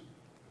spirits.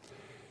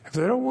 If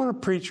they don't want to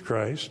preach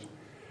Christ,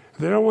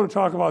 they don't want to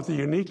talk about the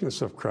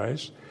uniqueness of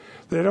Christ,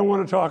 they don't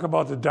want to talk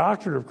about the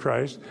doctrine of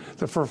Christ,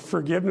 the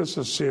forgiveness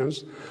of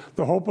sins,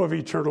 the hope of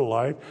eternal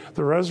life,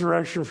 the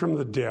resurrection from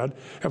the dead.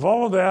 If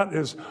all of that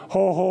is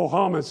ho, ho,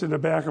 hum, it's in the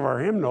back of our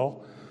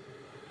hymnal,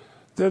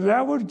 then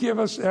that would give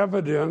us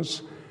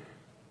evidence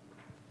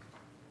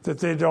that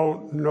they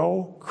don't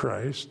know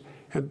Christ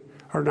and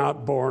are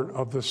not born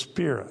of the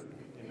Spirit.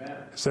 Amen.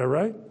 Is that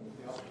right?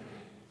 Yep.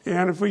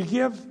 And if we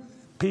give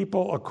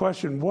people a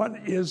question,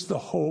 what is the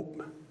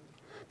hope?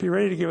 Be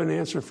ready to give an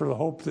answer for the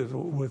hope that's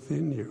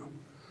within you.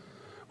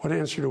 What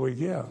answer do we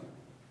give?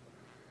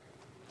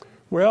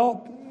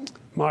 Well,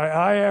 my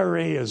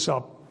IRA is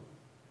up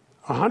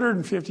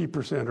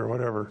 150% or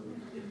whatever.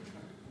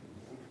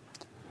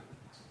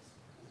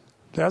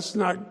 That's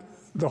not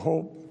the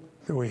hope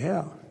that we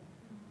have.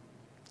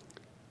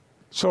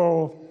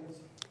 So,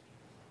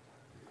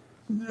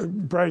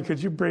 Brian,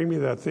 could you bring me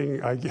that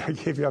thing I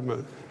gave you? I'm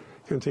going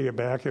to take it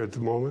back at the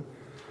moment.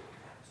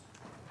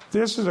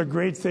 This is a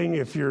great thing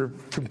if you're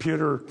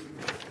computer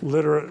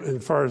literate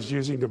as far as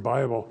using the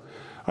Bible.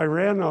 I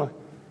ran a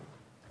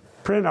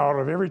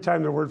printout of every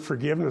time the word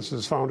forgiveness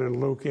is found in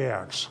Luke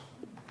Acts.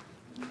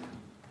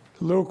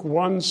 Luke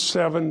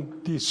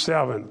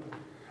 1:77.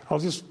 I'll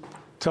just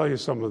tell you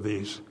some of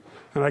these.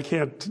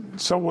 And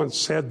someone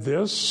said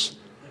this.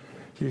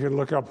 You can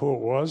look up who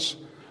it was.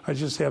 I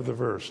just have the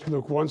verse.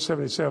 Luke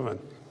 1:77.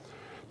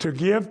 To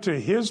give to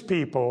his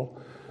people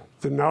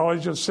the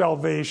knowledge of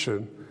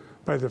salvation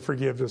by the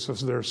forgiveness of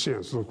their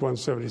sins. Luke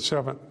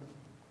 1:77.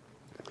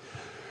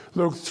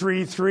 Luke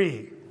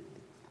 3:3.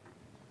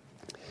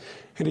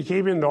 And he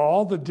came into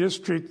all the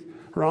district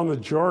around the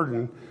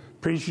Jordan,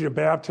 preaching a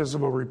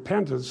baptism of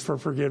repentance for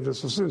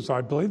forgiveness of sins. So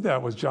I believe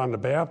that was John the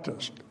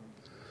Baptist.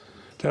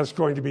 That's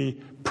going to be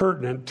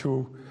pertinent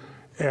to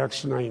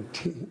Acts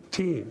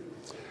 19.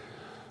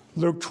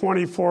 Luke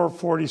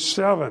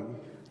 24:47.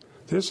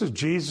 This is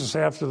Jesus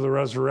after the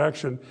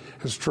resurrection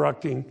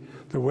instructing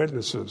the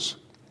witnesses.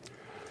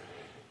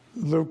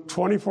 Luke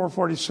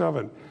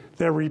 24:47.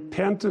 That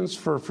repentance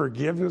for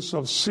forgiveness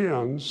of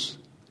sins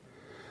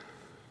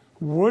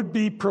would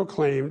be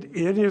proclaimed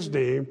in his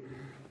name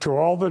to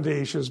all the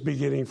nations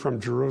beginning from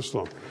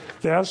Jerusalem.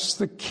 That's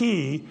the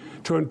key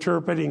to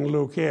interpreting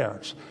Luke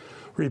Acts.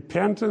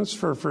 Repentance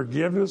for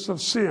forgiveness of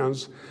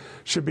sins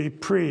should be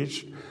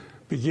preached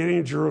beginning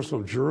in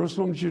Jerusalem,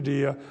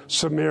 Judea,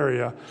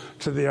 Samaria,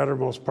 to the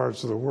uttermost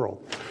parts of the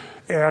world.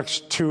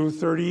 Acts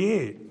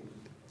 2:38.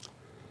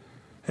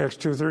 Acts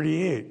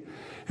 2:38.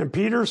 And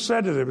Peter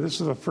said to them, this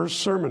is the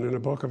first sermon in the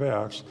book of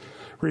Acts,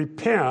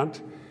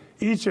 repent,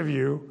 each of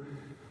you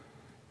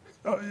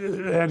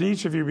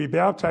be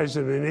baptized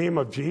in the name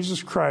of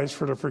Jesus Christ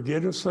for the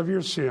forgiveness of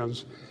your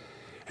sins,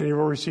 and you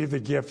will receive the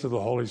gift of the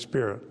Holy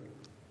Spirit.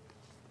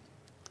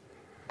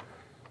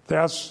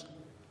 That's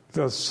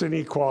the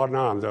sine qua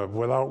non, the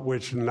without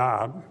which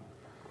not,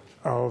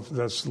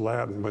 that's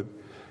Latin. But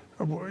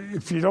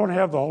if you don't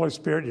have the Holy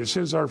Spirit, your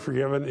sins aren't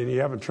forgiven, and you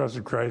haven't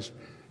trusted Christ,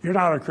 you're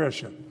not a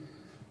Christian.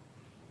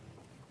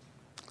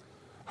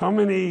 How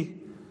many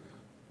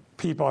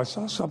people, I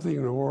saw something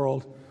in the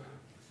world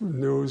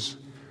news,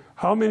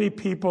 how many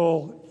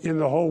people in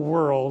the whole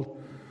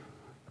world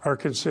are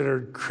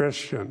considered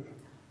Christian?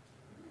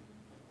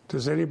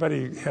 Does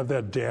anybody have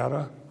that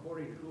data?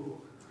 According to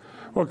who?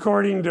 Well,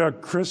 according to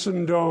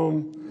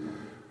Christendom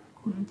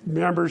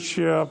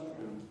membership,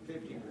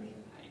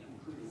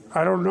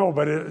 I don't know,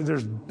 but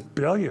there's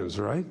billions,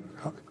 right?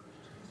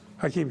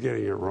 I keep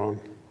getting it wrong.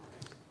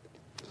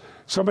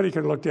 Somebody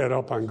can look that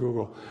up on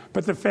Google.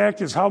 But the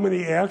fact is, how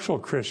many actual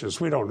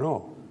Christians? We don't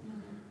know.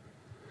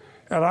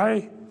 And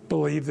I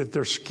believe that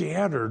they're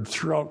scattered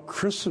throughout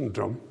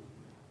Christendom,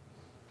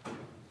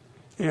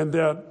 and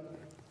that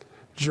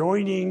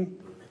joining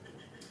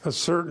a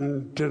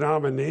certain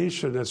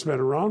denomination that's been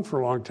around for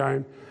a long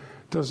time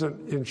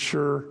doesn't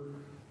ensure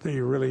that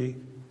you really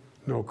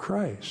know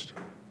Christ.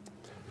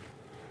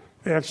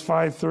 Acts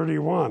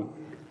 5:31.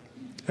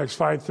 Acts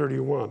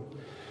 5:31.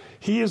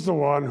 He is the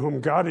one whom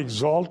God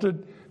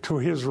exalted to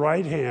his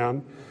right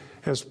hand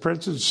as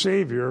Prince and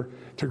Savior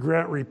to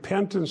grant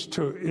repentance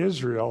to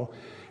Israel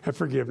and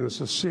forgiveness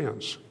of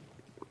sins.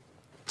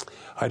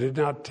 I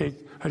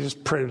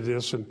just printed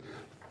this and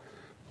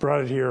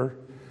brought it here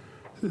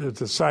at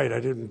the site. I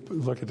didn't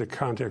look at the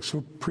context.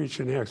 Who preached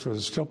in Acts? Was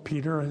it still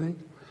Peter, I think?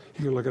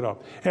 You can look it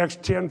up. Acts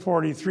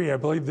 10:43, I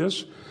believe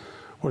this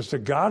was the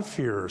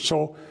God-fearers.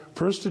 So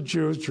first the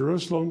Jews,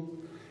 Jerusalem,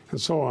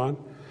 and so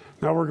on.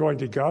 Now we're going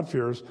to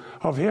God-fearers.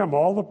 Of him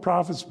all the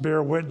prophets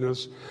bear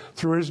witness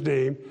through his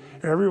name.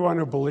 Everyone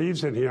who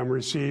believes in him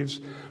receives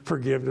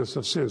forgiveness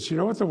of sins. You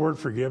know what the word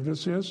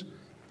forgiveness is?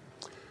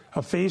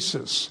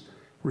 Aphesis,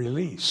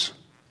 release.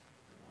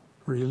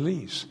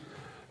 Release.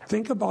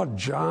 Think about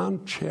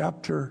John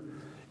chapter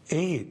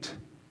 8.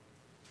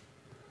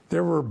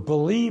 There were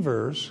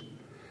believers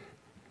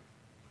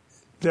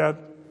that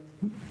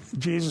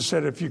Jesus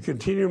said, if you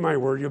continue my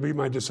word, you'll be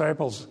my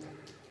disciples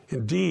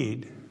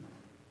indeed.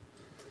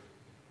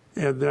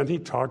 And then he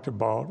talked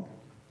about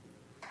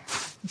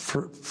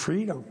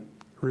freedom,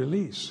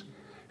 release.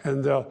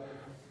 And the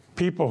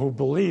people who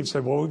believe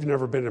said, well, we've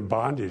never been in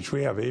bondage.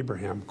 We have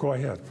Abraham. Go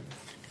ahead.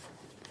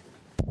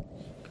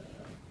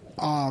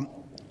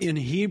 In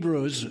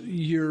Hebrews,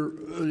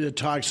 it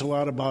talks a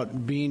lot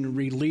about being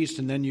released,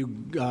 and then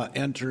you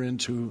enter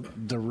into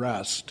the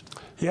rest.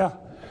 Yeah.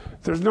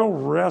 There's no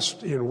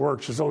rest in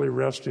works. There's only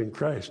rest in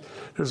Christ.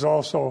 There's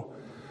also,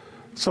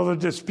 so the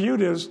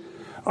dispute is,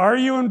 are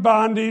you in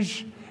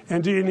bondage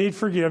and do you need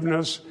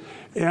forgiveness?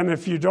 And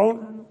if you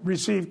don't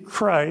receive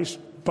Christ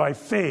by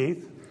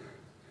faith,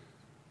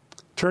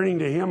 turning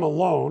to him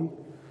alone,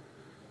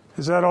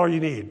 is that all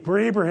you need? We're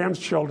Abraham's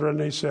children.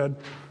 They said,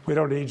 we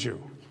don't need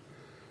you.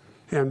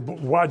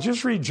 And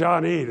just read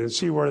John 8 and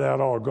see where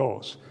that all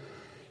goes.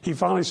 He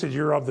finally said,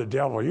 you're of the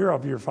devil. You're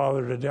of your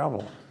father, the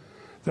devil.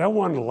 That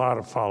won a lot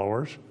of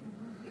followers.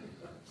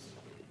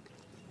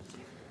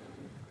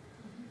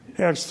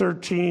 Acts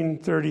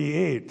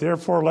 13:38.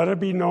 Therefore, let it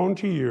be known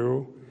to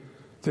you,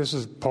 this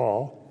is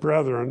Paul,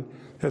 brethren,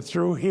 that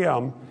through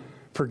him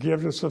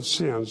forgiveness of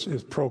sins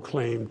is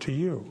proclaimed to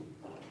you.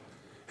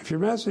 If your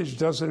message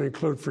doesn't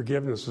include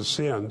forgiveness of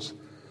sins,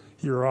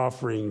 you're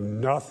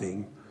offering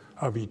nothing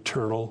of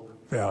eternal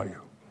value.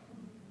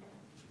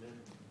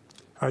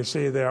 I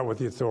say that with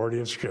the authority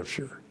of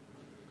Scripture.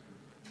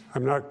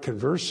 I'm not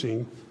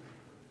conversing.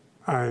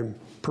 I'm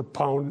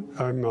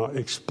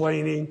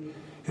explaining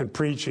and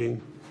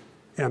preaching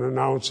and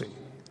announcing.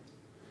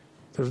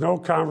 There's no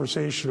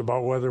conversation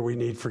about whether we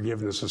need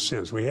forgiveness of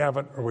sins. We have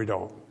it or we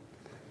don't.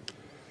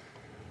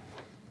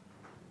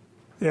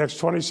 Acts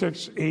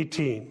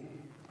 26:18.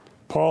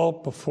 Paul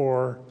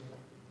before,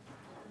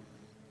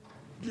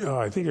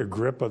 I think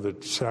Agrippa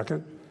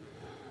II.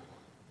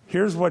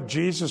 Here's what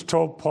Jesus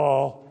told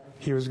Paul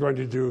he was going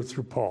to do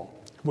through Paul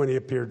when he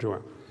appeared to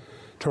him.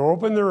 To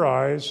open their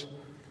eyes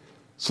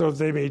so that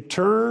they may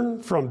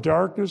turn from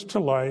darkness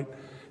to light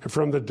and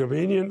from the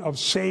dominion of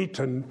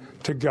Satan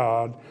to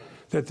God,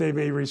 that they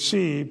may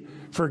receive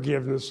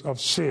forgiveness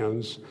of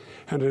sins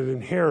and an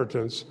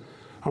inheritance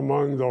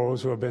among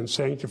those who have been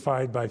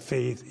sanctified by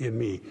faith in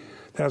me.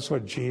 That's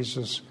what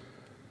Jesus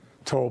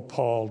told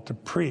Paul to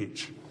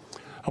preach.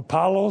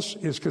 Apollos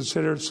is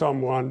considered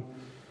someone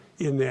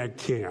in that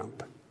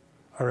camp.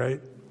 All right?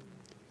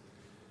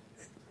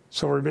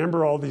 So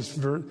remember all these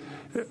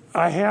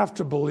I have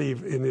to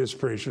believe in the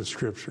inspiration of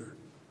Scripture.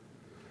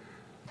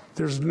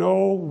 There's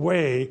no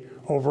way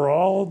over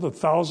all the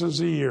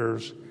thousands of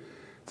years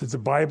that the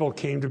Bible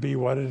came to be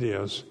what it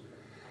is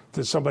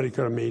that somebody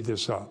could have made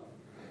this up.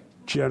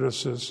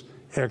 Genesis,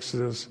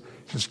 Exodus,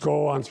 just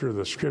go on through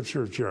the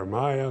Scripture,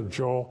 Jeremiah,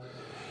 Joel.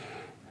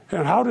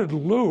 And how did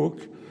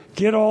Luke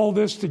get all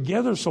this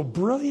together so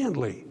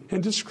brilliantly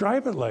and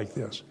describe it like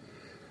this?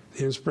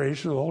 The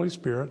inspiration of the Holy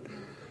Spirit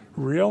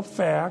real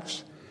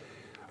facts.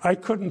 I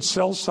couldn't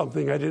sell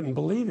something I didn't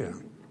believe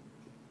in.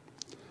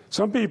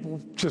 Some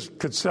people just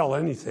could sell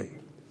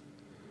anything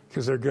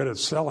because they're good at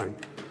selling.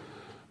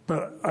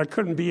 But I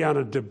couldn't be on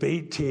a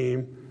debate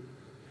team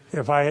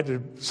if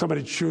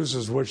somebody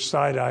chooses which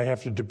side I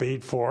have to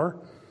debate for.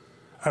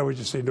 I would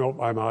just say, nope,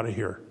 I'm out of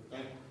here.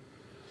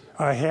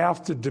 I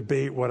have to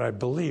debate what I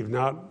believe,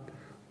 not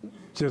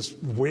just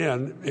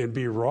win and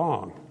be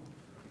wrong.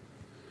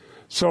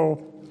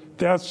 So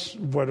that's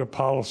what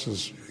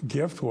Apollos'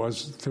 gift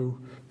was, to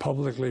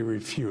publicly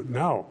refute.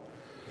 Now,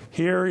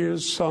 here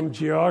is some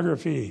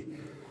geography.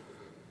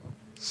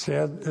 It's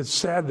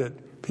sad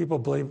that people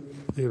believe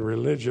in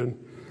religion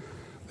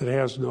that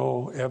has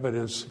no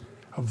evidence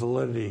of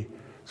validity.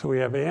 So we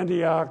have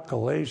Antioch,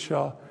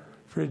 Galatia,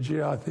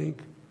 Phrygia, I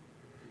think,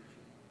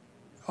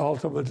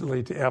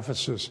 ultimately to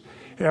Ephesus.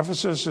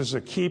 Ephesus is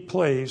a key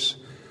place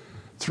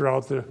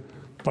throughout the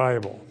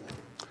Bible.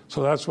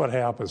 So that's what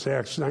happens.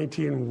 Acts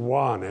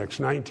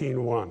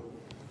 19:1.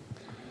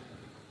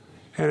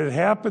 And it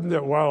happened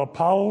that while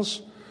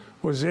Apollos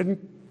was in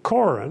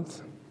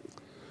Corinth,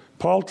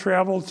 Paul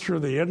traveled through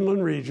the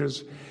inland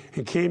regions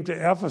and came to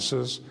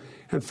Ephesus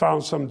and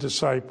found some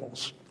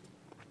disciples.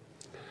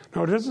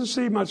 Now, it doesn't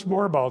say much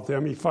more about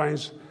them. He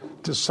finds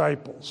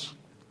disciples.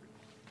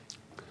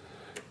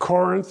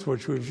 Corinth,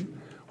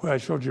 I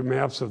showed you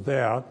maps of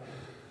that.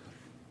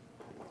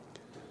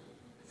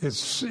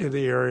 It's in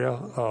the area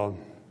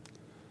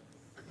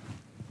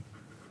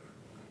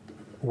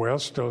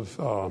west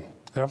of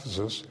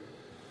Ephesus.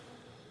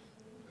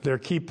 They're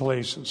key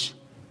places.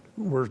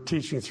 We're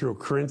teaching through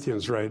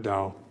Corinthians right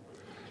now.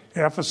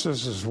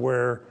 Ephesus is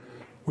where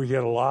we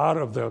get a lot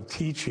of the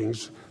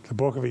teachings, the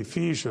book of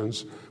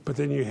Ephesians, but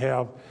then you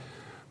have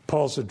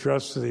Paul's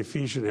address to the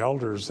Ephesian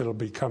elders that'll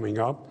be coming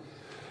up.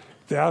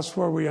 That's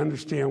where we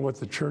understand what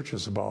the church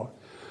is about.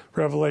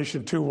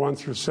 Revelation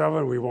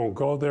 2:1-7, we won't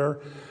go there,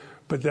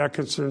 but that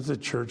concerns the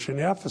church in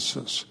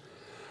Ephesus.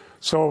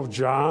 So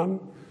John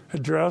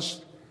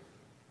addressed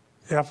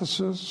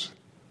Ephesus,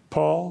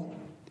 Paul,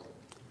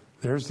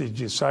 there's the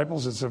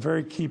disciples. It's a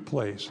very key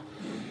place.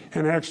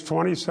 In Acts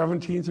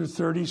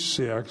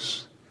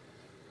 20:17-36,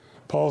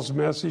 Paul's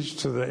message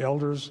to the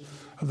elders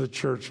of the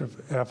church of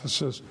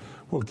Ephesus,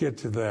 we'll get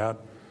to that,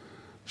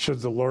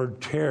 should the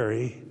Lord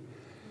tarry,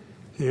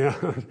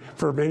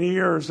 for many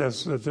years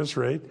at this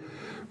rate.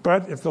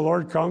 But if the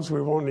Lord comes,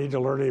 we won't need to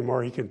learn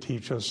anymore. He can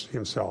teach us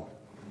himself.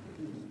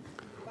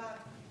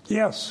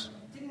 Yes?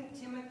 Didn't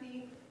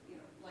Timothy,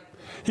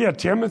 Yeah,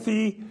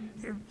 Timothy,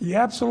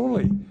 yeah,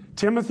 absolutely.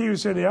 Timothy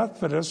was at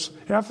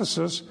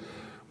Ephesus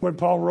when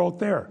Paul wrote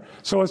there.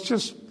 So it's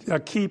just a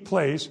key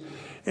place,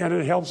 and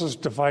it helps us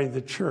define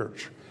the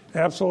church.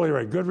 Absolutely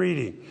right. Good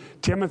reading.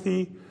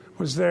 Timothy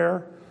was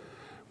there.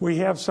 We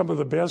have some of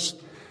the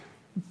best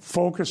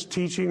focused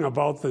teaching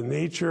about the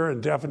nature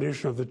and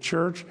definition of the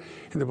church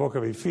in the book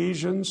of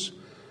Ephesians.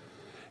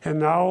 And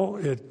now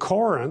at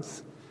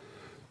Corinth,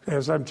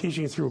 as I'm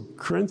teaching through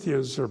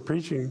Corinthians or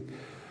preaching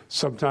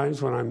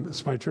sometimes when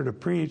it's my turn to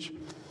preach,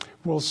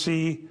 we'll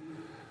see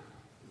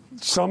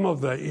some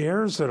of the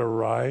errors that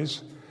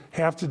arise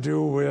have to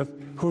do with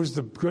who's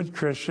the good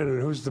Christian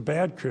and who's the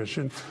bad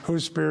Christian,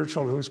 who's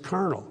spiritual and who's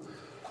carnal.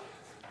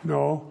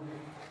 No,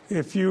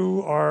 if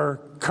you are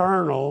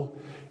carnal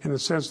in the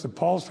sense that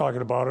Paul's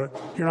talking about it,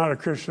 you're not a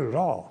Christian at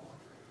all.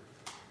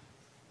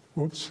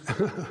 Whoops.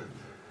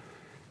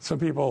 Some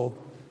people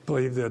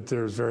believe that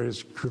there's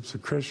various groups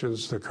of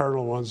Christians, the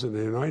carnal ones and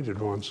the anointed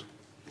ones.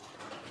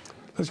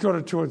 Let's go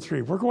to 2 and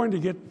 3.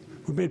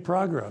 We made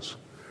progress.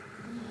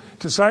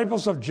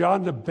 Disciples of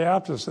John the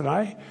Baptist, and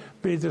I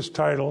made this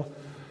title,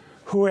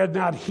 who had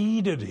not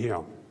heeded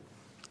him.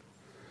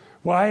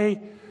 Why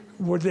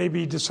would they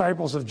be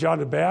disciples of John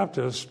the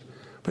Baptist,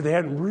 but they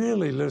hadn't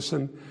really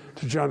listened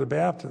to John the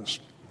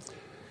Baptist?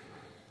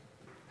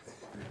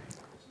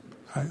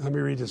 Let me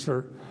read this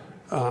verse.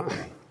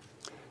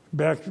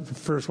 Back to the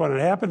first one. It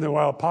happened that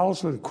while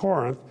Apollos was in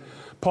Corinth,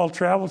 Paul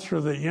traveled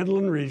through the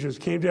inland regions,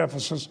 came to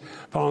Ephesus,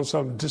 found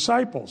some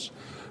disciples.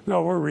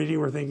 No,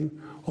 we're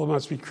thinking, well, it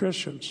must be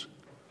Christians.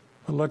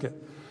 But look at,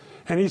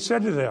 and he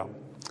said to them,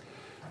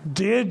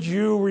 did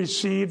you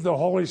receive the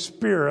Holy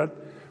Spirit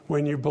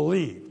when you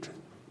believed?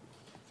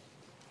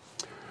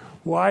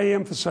 Why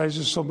emphasize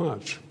this so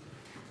much?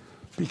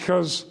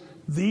 Because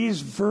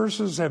these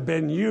verses have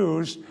been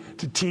used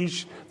to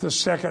teach the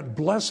second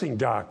blessing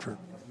doctrine.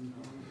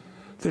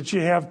 That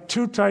you have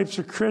two types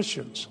of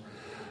Christians,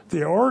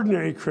 the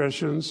ordinary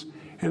Christians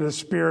and the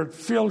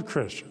Spirit-filled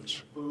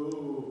Christians.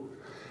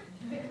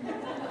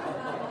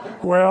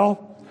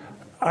 Well,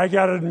 I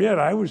got to admit,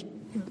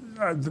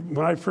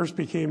 when I first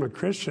became a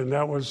Christian,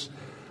 that was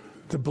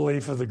the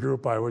belief of the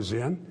group I was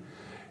in.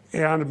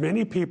 And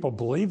many people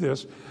believe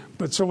this,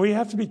 but so we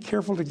have to be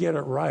careful to get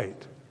it right.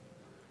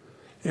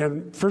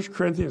 And 1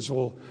 Corinthians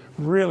will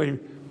really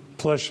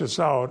flesh this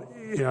out.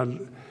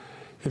 And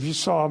if you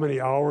saw how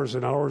many hours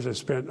and hours I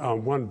spent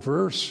on one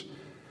verse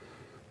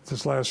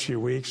this last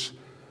few weeks,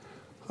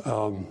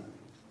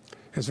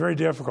 it's very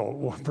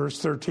difficult.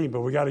 Verse 13,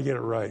 but we got to get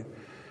it right.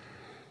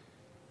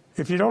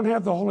 If you don't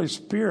have the Holy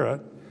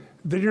Spirit,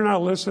 then you're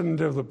not listening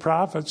to the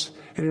prophets,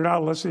 and you're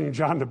not listening to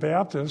John the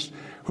Baptist,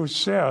 who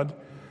said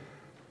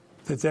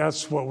that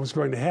that's what was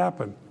going to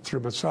happen through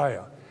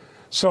Messiah.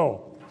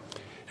 So,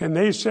 and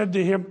they said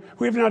to him,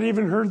 we have not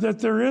even heard that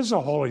there is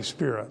a Holy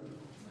Spirit.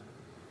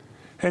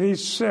 And he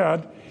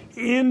said,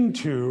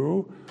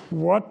 into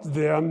what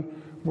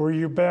then were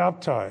you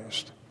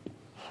baptized?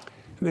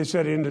 And they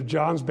said, into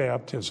John's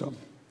baptism.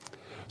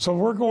 So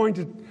we're going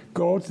to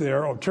go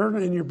there. Oh,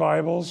 turn in your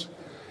Bibles,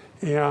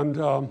 and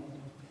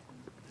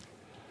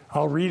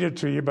I'll read it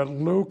to you, but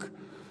Luke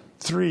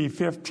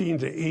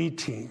 3:15 to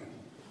 18.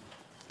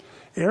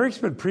 Eric's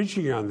been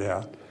preaching on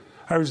that.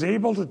 I was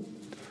able to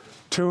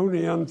tune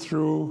in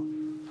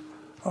through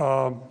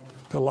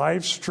the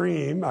live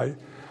stream.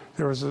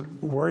 There was a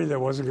worry that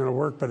wasn't going to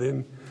work, but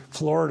in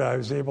Florida I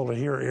was able to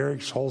hear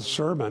Eric's whole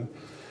sermon.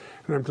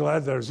 And I'm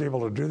glad that I was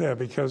able to do that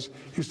because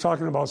he was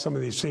talking about some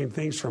of these same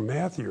things from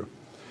Matthew.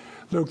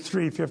 Luke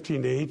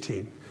 3:15 to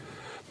 18.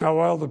 Now,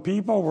 while the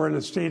people were in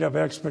a state of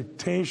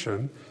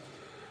expectation,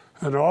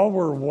 and all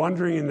were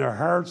wondering in their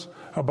hearts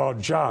about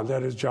John,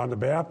 that is John the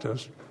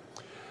Baptist,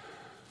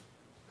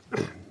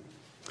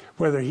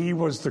 whether he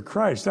was the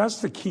Christ. That's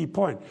the key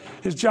point.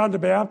 Is John the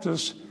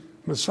Baptist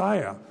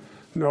Messiah?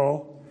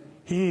 No,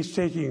 he's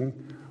taking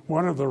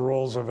one of the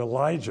roles of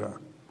Elijah.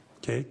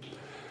 Okay,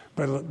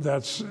 but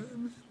that's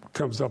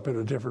comes up in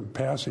a different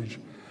passage.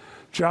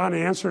 John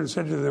answered and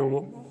said to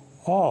them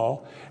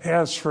all,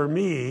 as for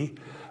me,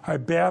 I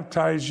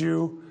baptize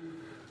you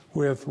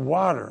with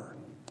water.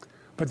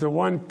 But the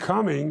one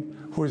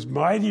coming who is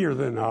mightier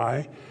than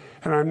I,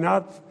 and I'm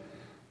not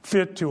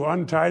fit to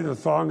untie the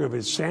thong of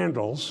his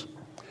sandals,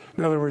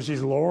 in other words,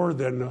 he's lower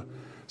than the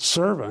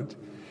servant,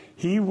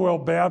 he will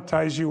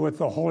baptize you with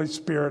the Holy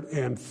Spirit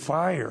and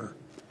fire.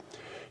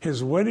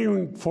 His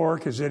winnowing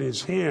fork is in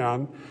his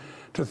hand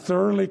to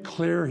thoroughly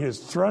clear his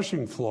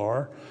threshing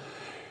floor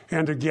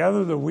and to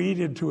gather the wheat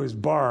into his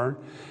barn,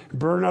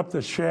 burn up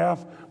the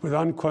chaff with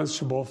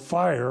unquenchable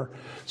fire.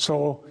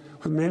 So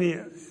with many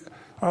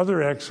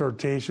other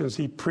exhortations,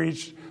 he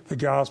preached the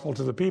gospel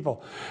to the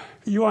people.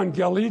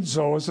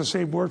 Euangelizo is the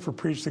same word for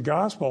preach the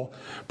gospel,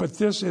 but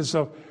this is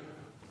a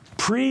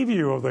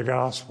preview of the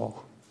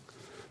gospel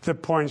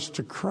that points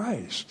to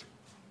Christ.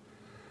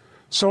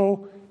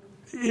 So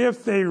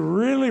if they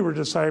really were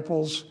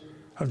disciples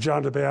of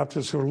John the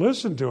Baptist who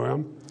listened to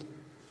him,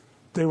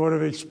 they would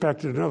have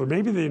expected another.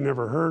 Maybe they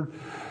never heard.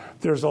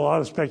 There's a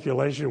lot of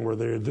speculation were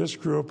they in this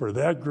group or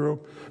that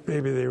group.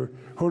 Maybe they were,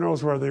 who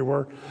knows where they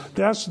were.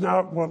 That's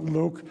not what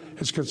Luke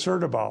is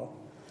concerned about.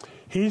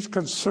 He's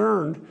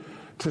concerned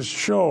to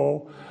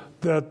show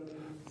that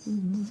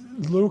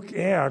Luke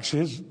Acts,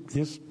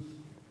 his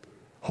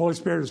Holy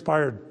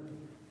Spirit-inspired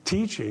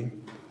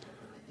teaching,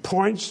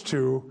 points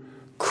to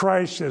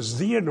Christ as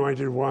the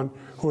anointed one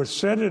who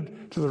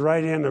ascended to the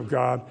right hand of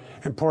God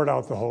and poured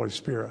out the Holy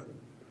Spirit.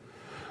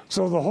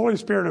 So the Holy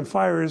Spirit and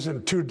fire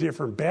isn't two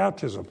different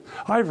baptisms.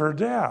 I've heard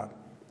that.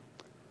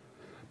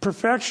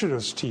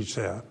 Perfectionists teach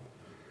that.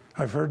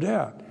 I've heard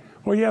that.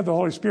 Well, you have the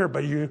Holy Spirit,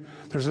 but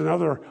there's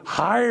another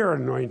higher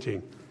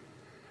anointing.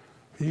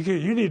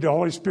 You need the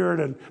Holy Spirit,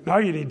 and now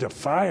you need the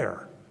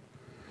fire.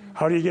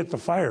 How do you get the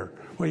fire?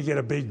 Well, you get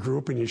a big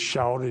group, and you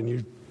shout, and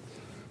you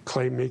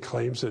make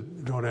claims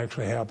that don't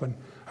actually happen.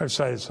 I've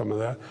cited some of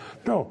that.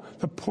 No,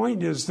 the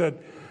point is that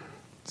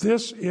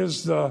this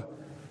is I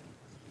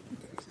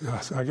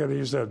got to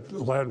use that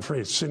Latin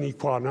phrase, sine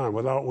qua non,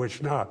 without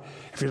which not.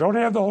 If you don't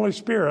have the Holy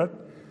Spirit,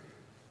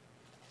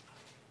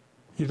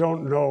 you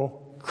don't know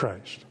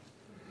Christ.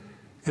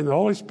 And the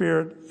Holy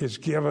Spirit is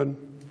given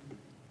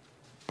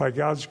by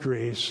God's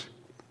grace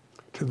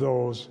to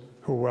those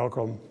who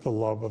welcome the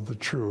love of the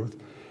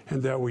truth,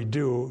 and that we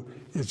do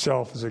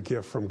itself is a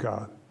gift from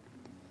God.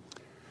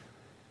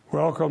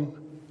 Welcome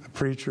the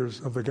preachers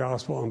of the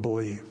gospel and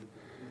believe.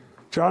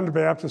 John the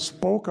Baptist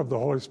spoke of the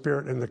Holy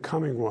Spirit and the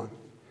coming one.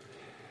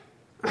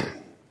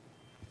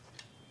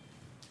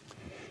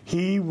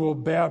 He will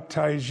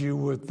baptize you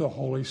with the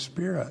Holy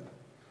Spirit.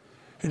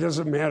 It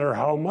doesn't matter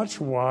how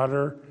much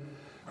water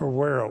or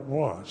where it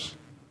was.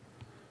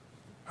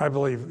 I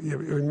believe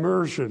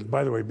immersion,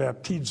 by the way,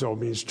 baptizo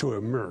means to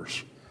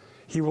immerse.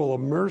 He will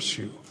immerse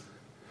you.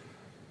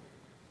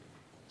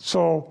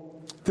 So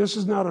this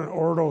is not an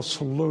ordo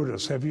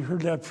salutis. Have you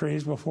heard that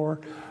phrase before?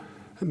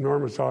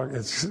 Norma talked.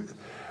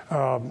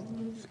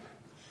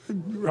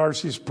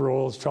 R.C.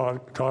 Sproul has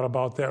taught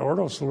about that.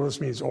 Ordo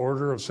salutis means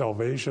order of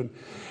salvation.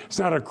 It's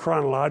not a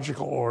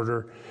chronological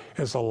order.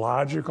 It's a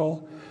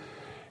logical.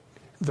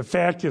 The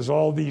fact is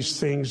all these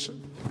things,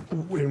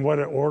 in what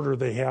order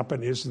they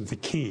happen, isn't the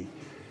key.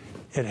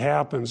 It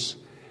happens,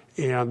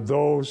 and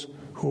those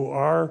who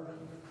are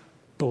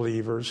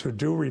believers, who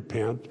do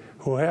repent,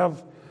 who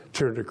have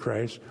turned to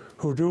Christ,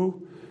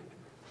 who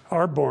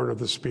are born of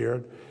the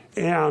Spirit,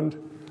 and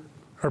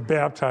are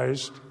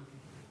baptized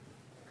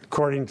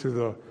according to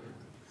the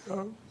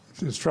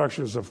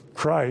instructions of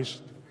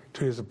Christ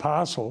to his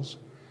apostles,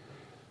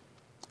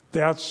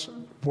 that's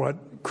what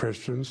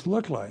Christians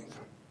look like.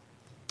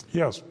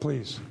 Yes,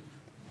 please.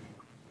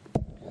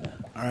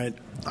 All All right,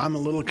 I'm a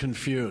little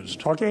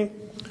confused. Okay?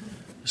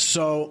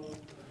 So,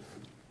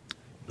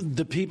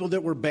 the people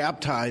that were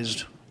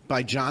baptized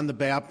by John the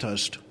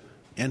Baptist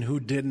and who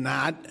did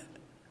not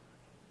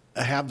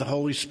have the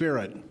Holy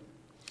Spirit,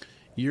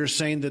 you're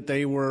saying that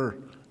they were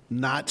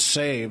not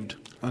saved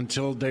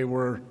until they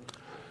were.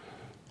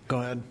 Go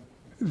ahead.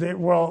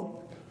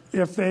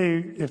 If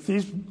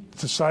these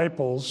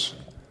disciples,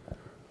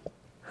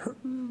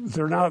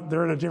 they're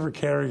in a different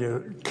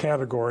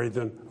category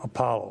than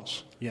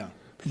Apollos. Yeah.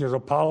 Because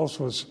Apollos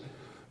was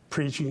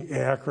preaching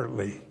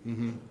accurately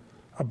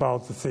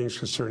about the things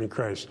concerning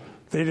Christ.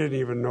 They didn't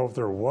even know if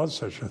there was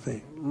such a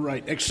thing.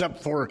 Right,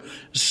 except for,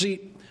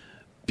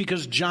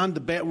 because John the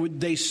Baptist,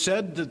 they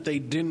said that they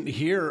didn't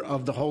hear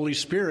of the Holy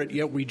Spirit,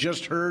 yet we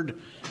just heard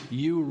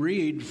you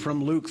read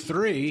from Luke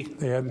 3.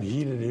 They hadn't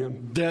heeded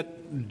him.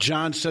 That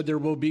John said there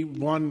will be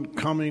one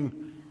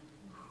coming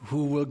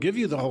who will give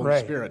you the Holy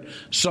Spirit.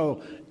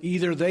 So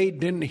either they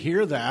didn't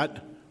hear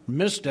that,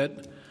 missed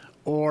it,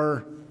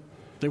 or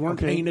they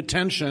weren't paying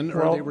attention,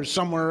 or they were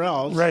somewhere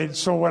else. Right,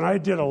 so when I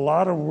did a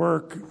lot of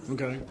work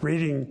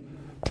reading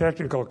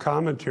technical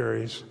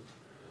commentaries,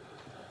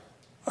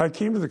 I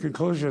came to the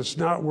conclusion it's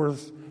not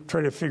worth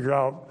trying to figure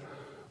out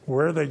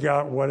where they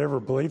got whatever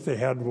belief they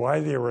had, why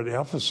they were in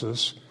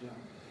Ephesus,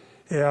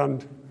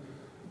 and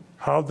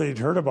how they'd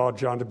heard about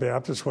John the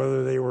Baptist,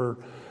 whether they were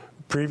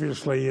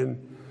previously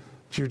in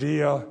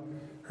Judea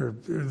or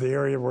the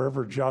area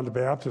wherever John the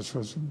Baptist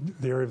was,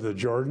 the area of the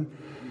Jordan.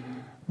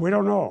 We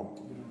don't know.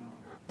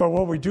 But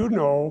what we do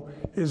know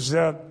is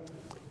that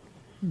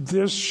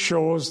this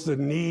shows the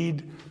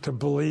need to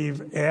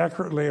believe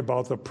accurately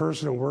about the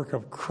person and work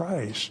of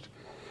Christ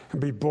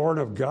and be born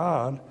of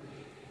God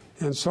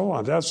and so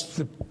on. That's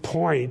the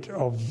point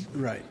of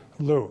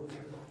Luke.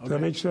 Does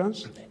that make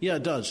sense? Yeah,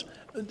 it does.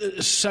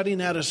 Setting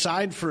that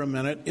aside for a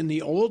minute, in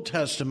the Old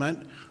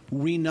Testament,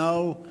 we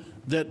know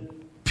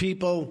that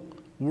people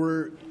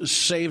were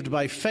saved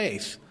by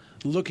faith,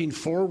 looking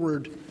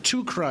forward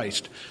to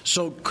Christ.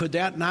 So could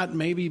that not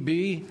maybe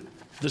be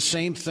the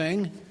same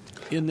thing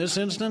in this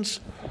instance?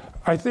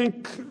 I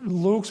think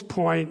Luke's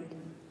point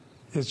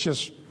is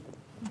just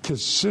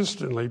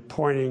consistently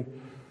pointing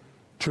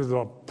to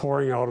the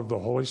pouring out of the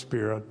Holy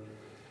Spirit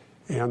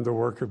and the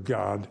work of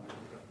God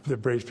that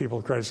brings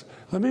people to Christ.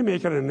 Let me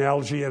make an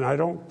analogy, and I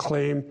don't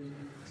claim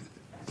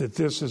that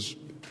this is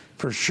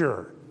for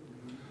sure.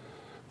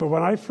 But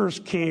when I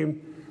first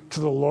came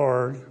to the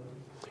Lord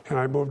and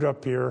I moved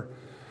up here,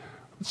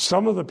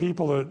 some of the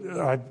people that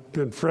I've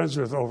been friends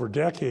with over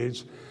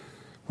decades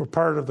were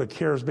part of the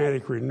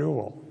charismatic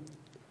renewal.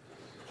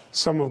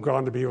 Some have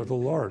gone to be with the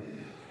Lord.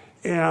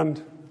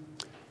 And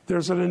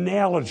there's an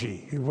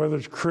analogy. Whether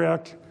it's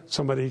correct,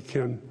 somebody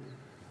can,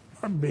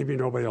 maybe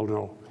nobody will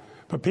know.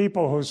 But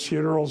people whose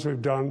funerals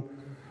we've done,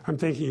 I'm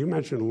thinking, you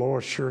mentioned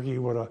Lois Shirky,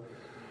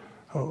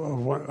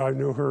 I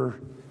knew her.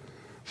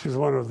 She's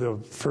one of the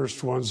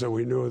first ones that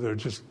we knew that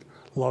just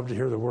loved to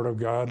hear the Word of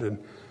God. And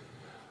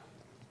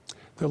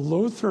the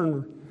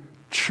Lutheran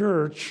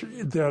Church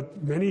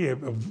that many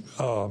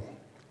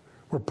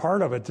were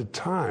part of at the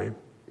time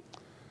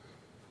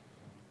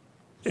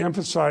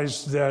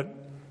emphasized that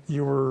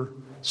you were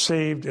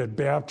saved at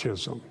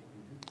baptism,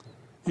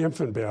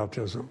 infant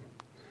baptism.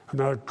 I'm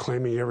not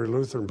claiming every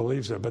Lutheran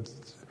believes that, but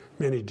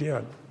many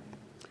did.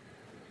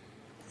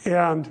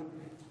 And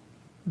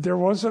there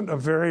wasn't a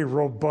very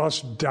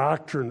robust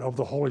doctrine of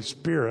the Holy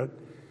Spirit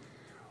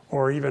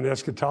or even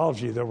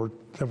eschatology that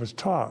was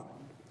taught.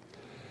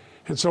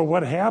 And so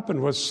what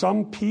happened was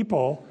some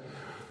people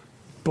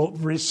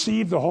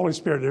received the Holy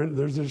Spirit.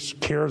 There's this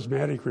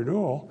charismatic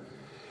renewal,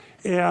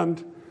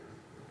 and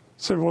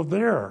said, well,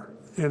 there.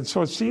 And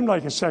so it seemed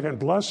like a second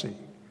blessing.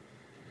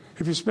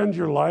 If you spend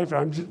your life,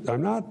 I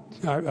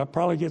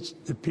probably get,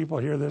 if people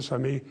hear this, I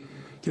may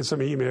get some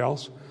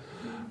emails.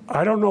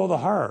 I don't know the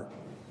heart.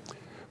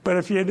 But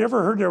if you had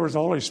never heard there was the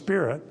Holy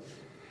Spirit,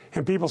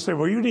 and people say,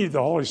 well, you need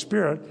the Holy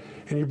Spirit,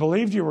 and you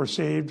believed you were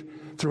saved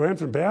through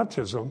infant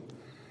baptism,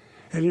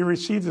 and you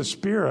received the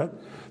Spirit,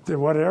 then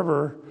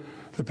whatever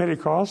the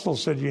Pentecostals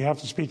said you have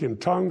to speak in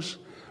tongues,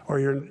 or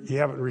you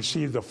haven't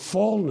received the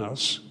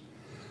fullness.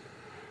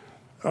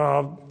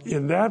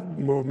 In that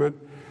movement,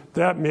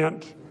 that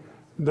meant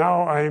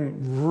now I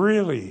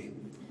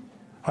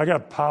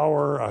got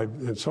power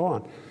and so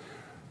on.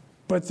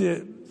 But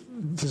the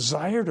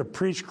desire to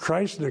preach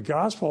Christ and the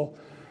gospel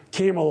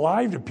came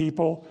alive to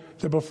people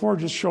that before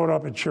just showed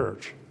up at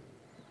church.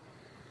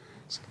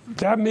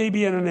 That may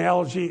be an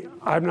analogy.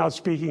 I'm not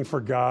speaking for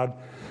God,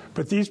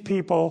 but these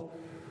people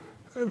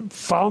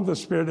found the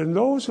Spirit, and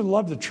those who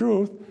loved the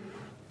truth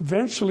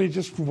eventually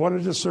just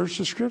wanted to search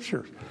the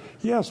Scriptures.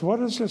 Yes, what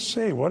does this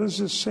say? What does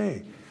this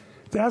say?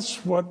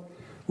 That's what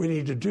we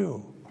need to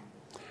do.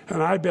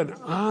 And I've been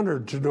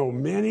honored to know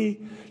many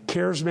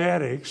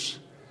charismatics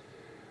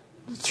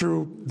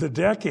through the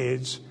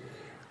decades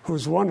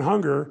whose one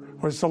hunger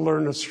was to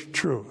learn the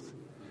truth.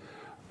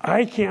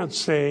 I can't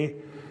say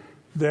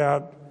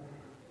that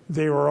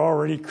they were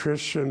already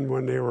Christian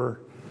when they were,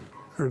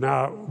 or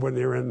not when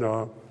they were in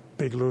the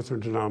big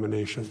Lutheran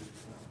denomination.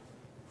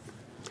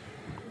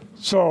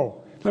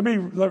 So let me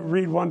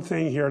read one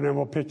thing here, and then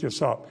we'll pick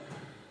this up.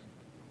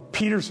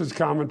 Peterson's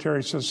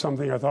commentary says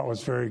something I thought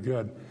was very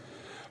good.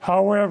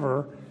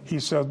 However, he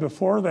says,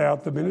 before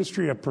that, the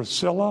ministry of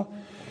Priscilla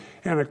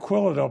and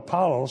Aquila to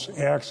Apollos,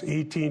 Acts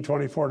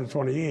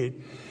 18:24-28,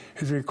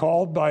 is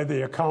recalled by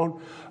the account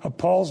of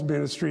Paul's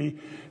ministry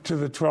to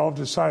the 12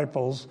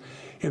 disciples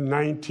in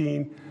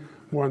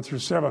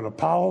 19:1-7.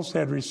 Apollos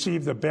had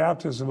received the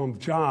baptism of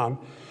John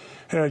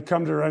and had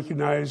come to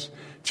recognize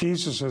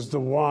Jesus as the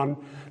one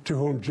to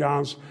whom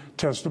John's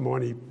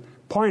testimony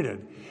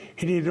pointed.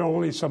 He needed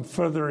only some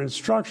further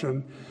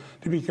instruction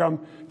to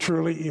become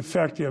truly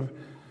effective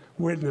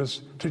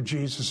witness to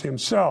Jesus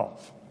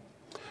himself.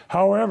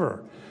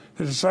 However,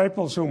 the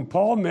disciples whom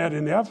Paul met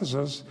in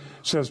Ephesus,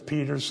 says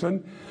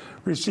Peterson,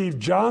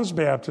 received John's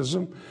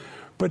baptism,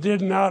 but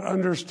did not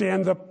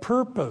understand the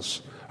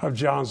purpose of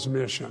John's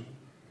mission.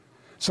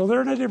 So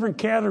they're in a different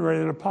category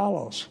than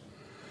Apollos.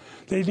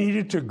 They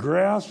needed to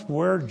grasp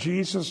where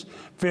Jesus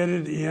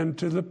fitted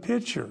into the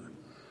picture,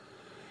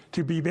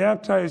 to be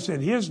baptized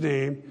in his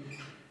name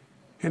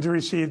and to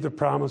receive the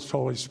promised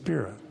Holy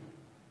Spirit.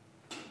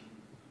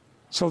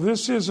 So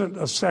this isn't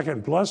a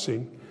second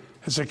blessing,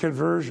 it's a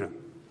conversion.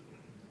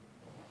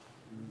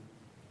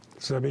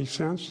 Does that make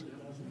sense?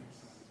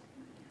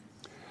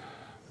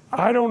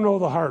 I don't know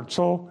the heart.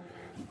 So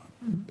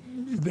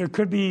there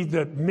could be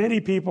that many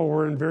people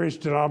were in various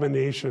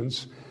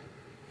denominations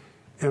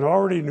and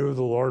already knew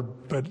the Lord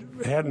but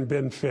hadn't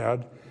been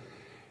fed,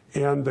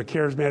 and the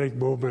charismatic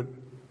movement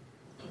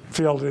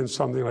filled in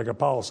something like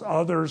Apollos.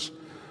 Others,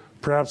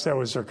 perhaps that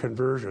was their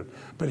conversion.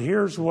 But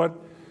here's what,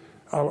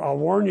 I'll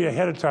warn you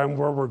ahead of time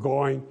where we're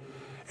going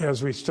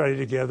as we study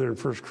together in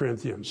 1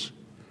 Corinthians.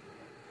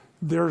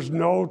 There's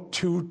no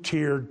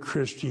two-tiered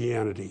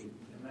Christianity.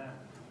 Amen.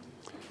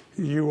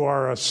 You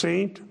are a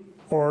saint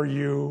or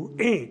you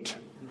ain't.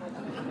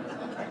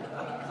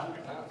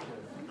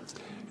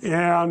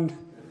 And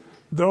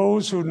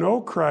those who know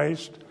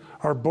Christ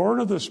are born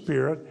of the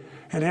Spirit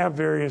and have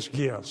various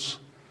gifts.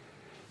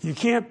 You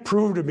can't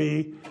prove to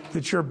me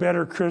that you're a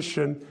better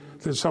Christian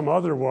than some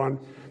other one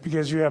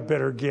because you have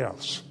better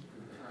gifts.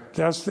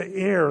 That's the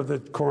error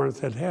that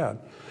Corinth had.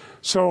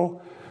 So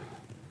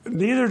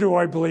neither do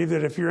I believe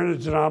that if you're in a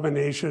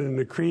denomination and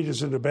the creed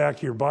is in the back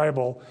of your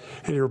Bible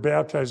and you're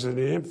baptized as an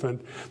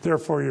infant,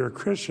 therefore you're a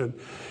Christian.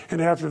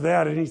 And after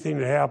that, anything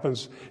that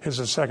happens is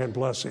a second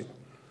blessing.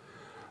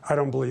 I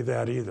don't believe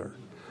that either.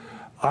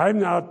 I'm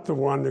not the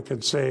one that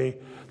can say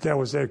that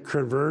was a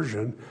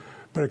conversion,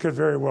 but it could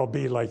very well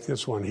be like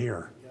this one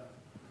here.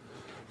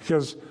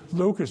 Because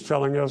Luke is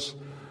telling us,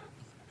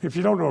 if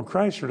you don't know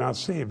Christ, you're not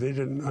saved. They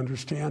didn't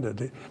understand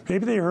it.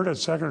 Maybe they heard it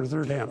second or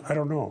third hand. I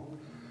don't know.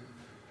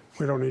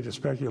 We don't need to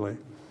speculate.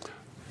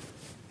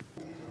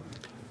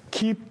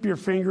 Keep your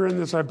finger in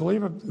this. I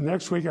believe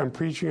next week I'm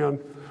preaching on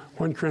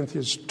 1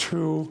 Corinthians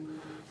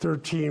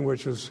 2:13,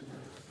 which is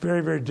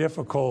very, very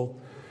difficult.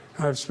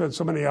 I've spent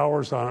so many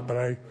hours on it, but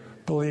I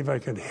believe I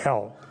can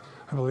help.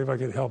 I believe I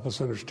can help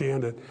us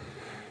understand it.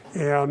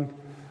 And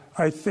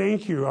I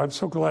thank you. I'm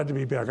so glad to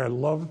be back. I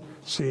love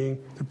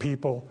seeing the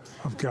people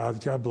of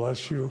God. God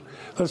bless you.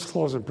 Let's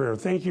close in prayer.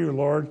 Thank you,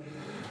 Lord,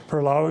 for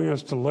allowing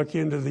us to look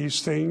into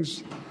these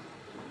things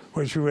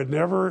which we would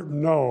never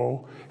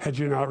know had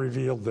you not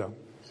revealed them.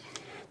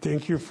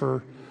 Thank you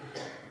for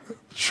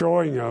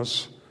showing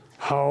us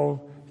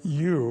how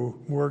you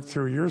work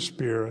through your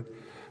Spirit,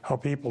 how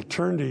people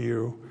turn to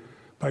you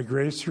by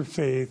grace through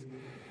faith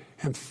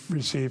and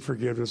receive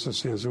forgiveness of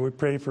sins. And we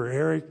pray for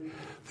Eric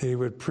that he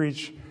would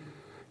preach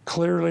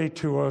clearly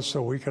to us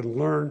so we can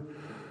learn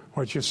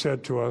what you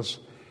said to us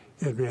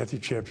in Matthew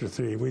chapter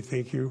 3. We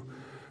thank you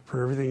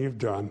for everything you've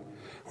done.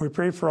 We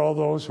pray for all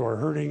those who are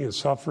hurting and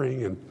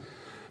suffering, and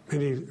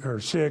many are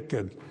sick,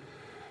 and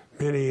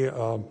many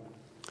are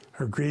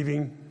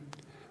grieving.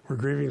 We're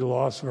grieving the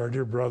loss of our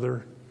dear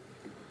brother,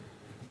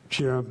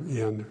 Jim,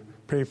 and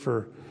pray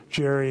for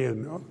Jerry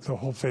and the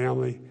whole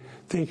family.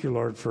 Thank you,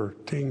 Lord, for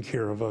taking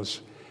care of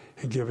us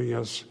and giving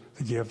us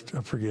the gift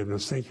of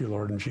forgiveness. Thank you,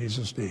 Lord, in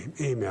Jesus' name.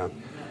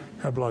 Amen.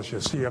 God bless you.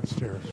 See you upstairs.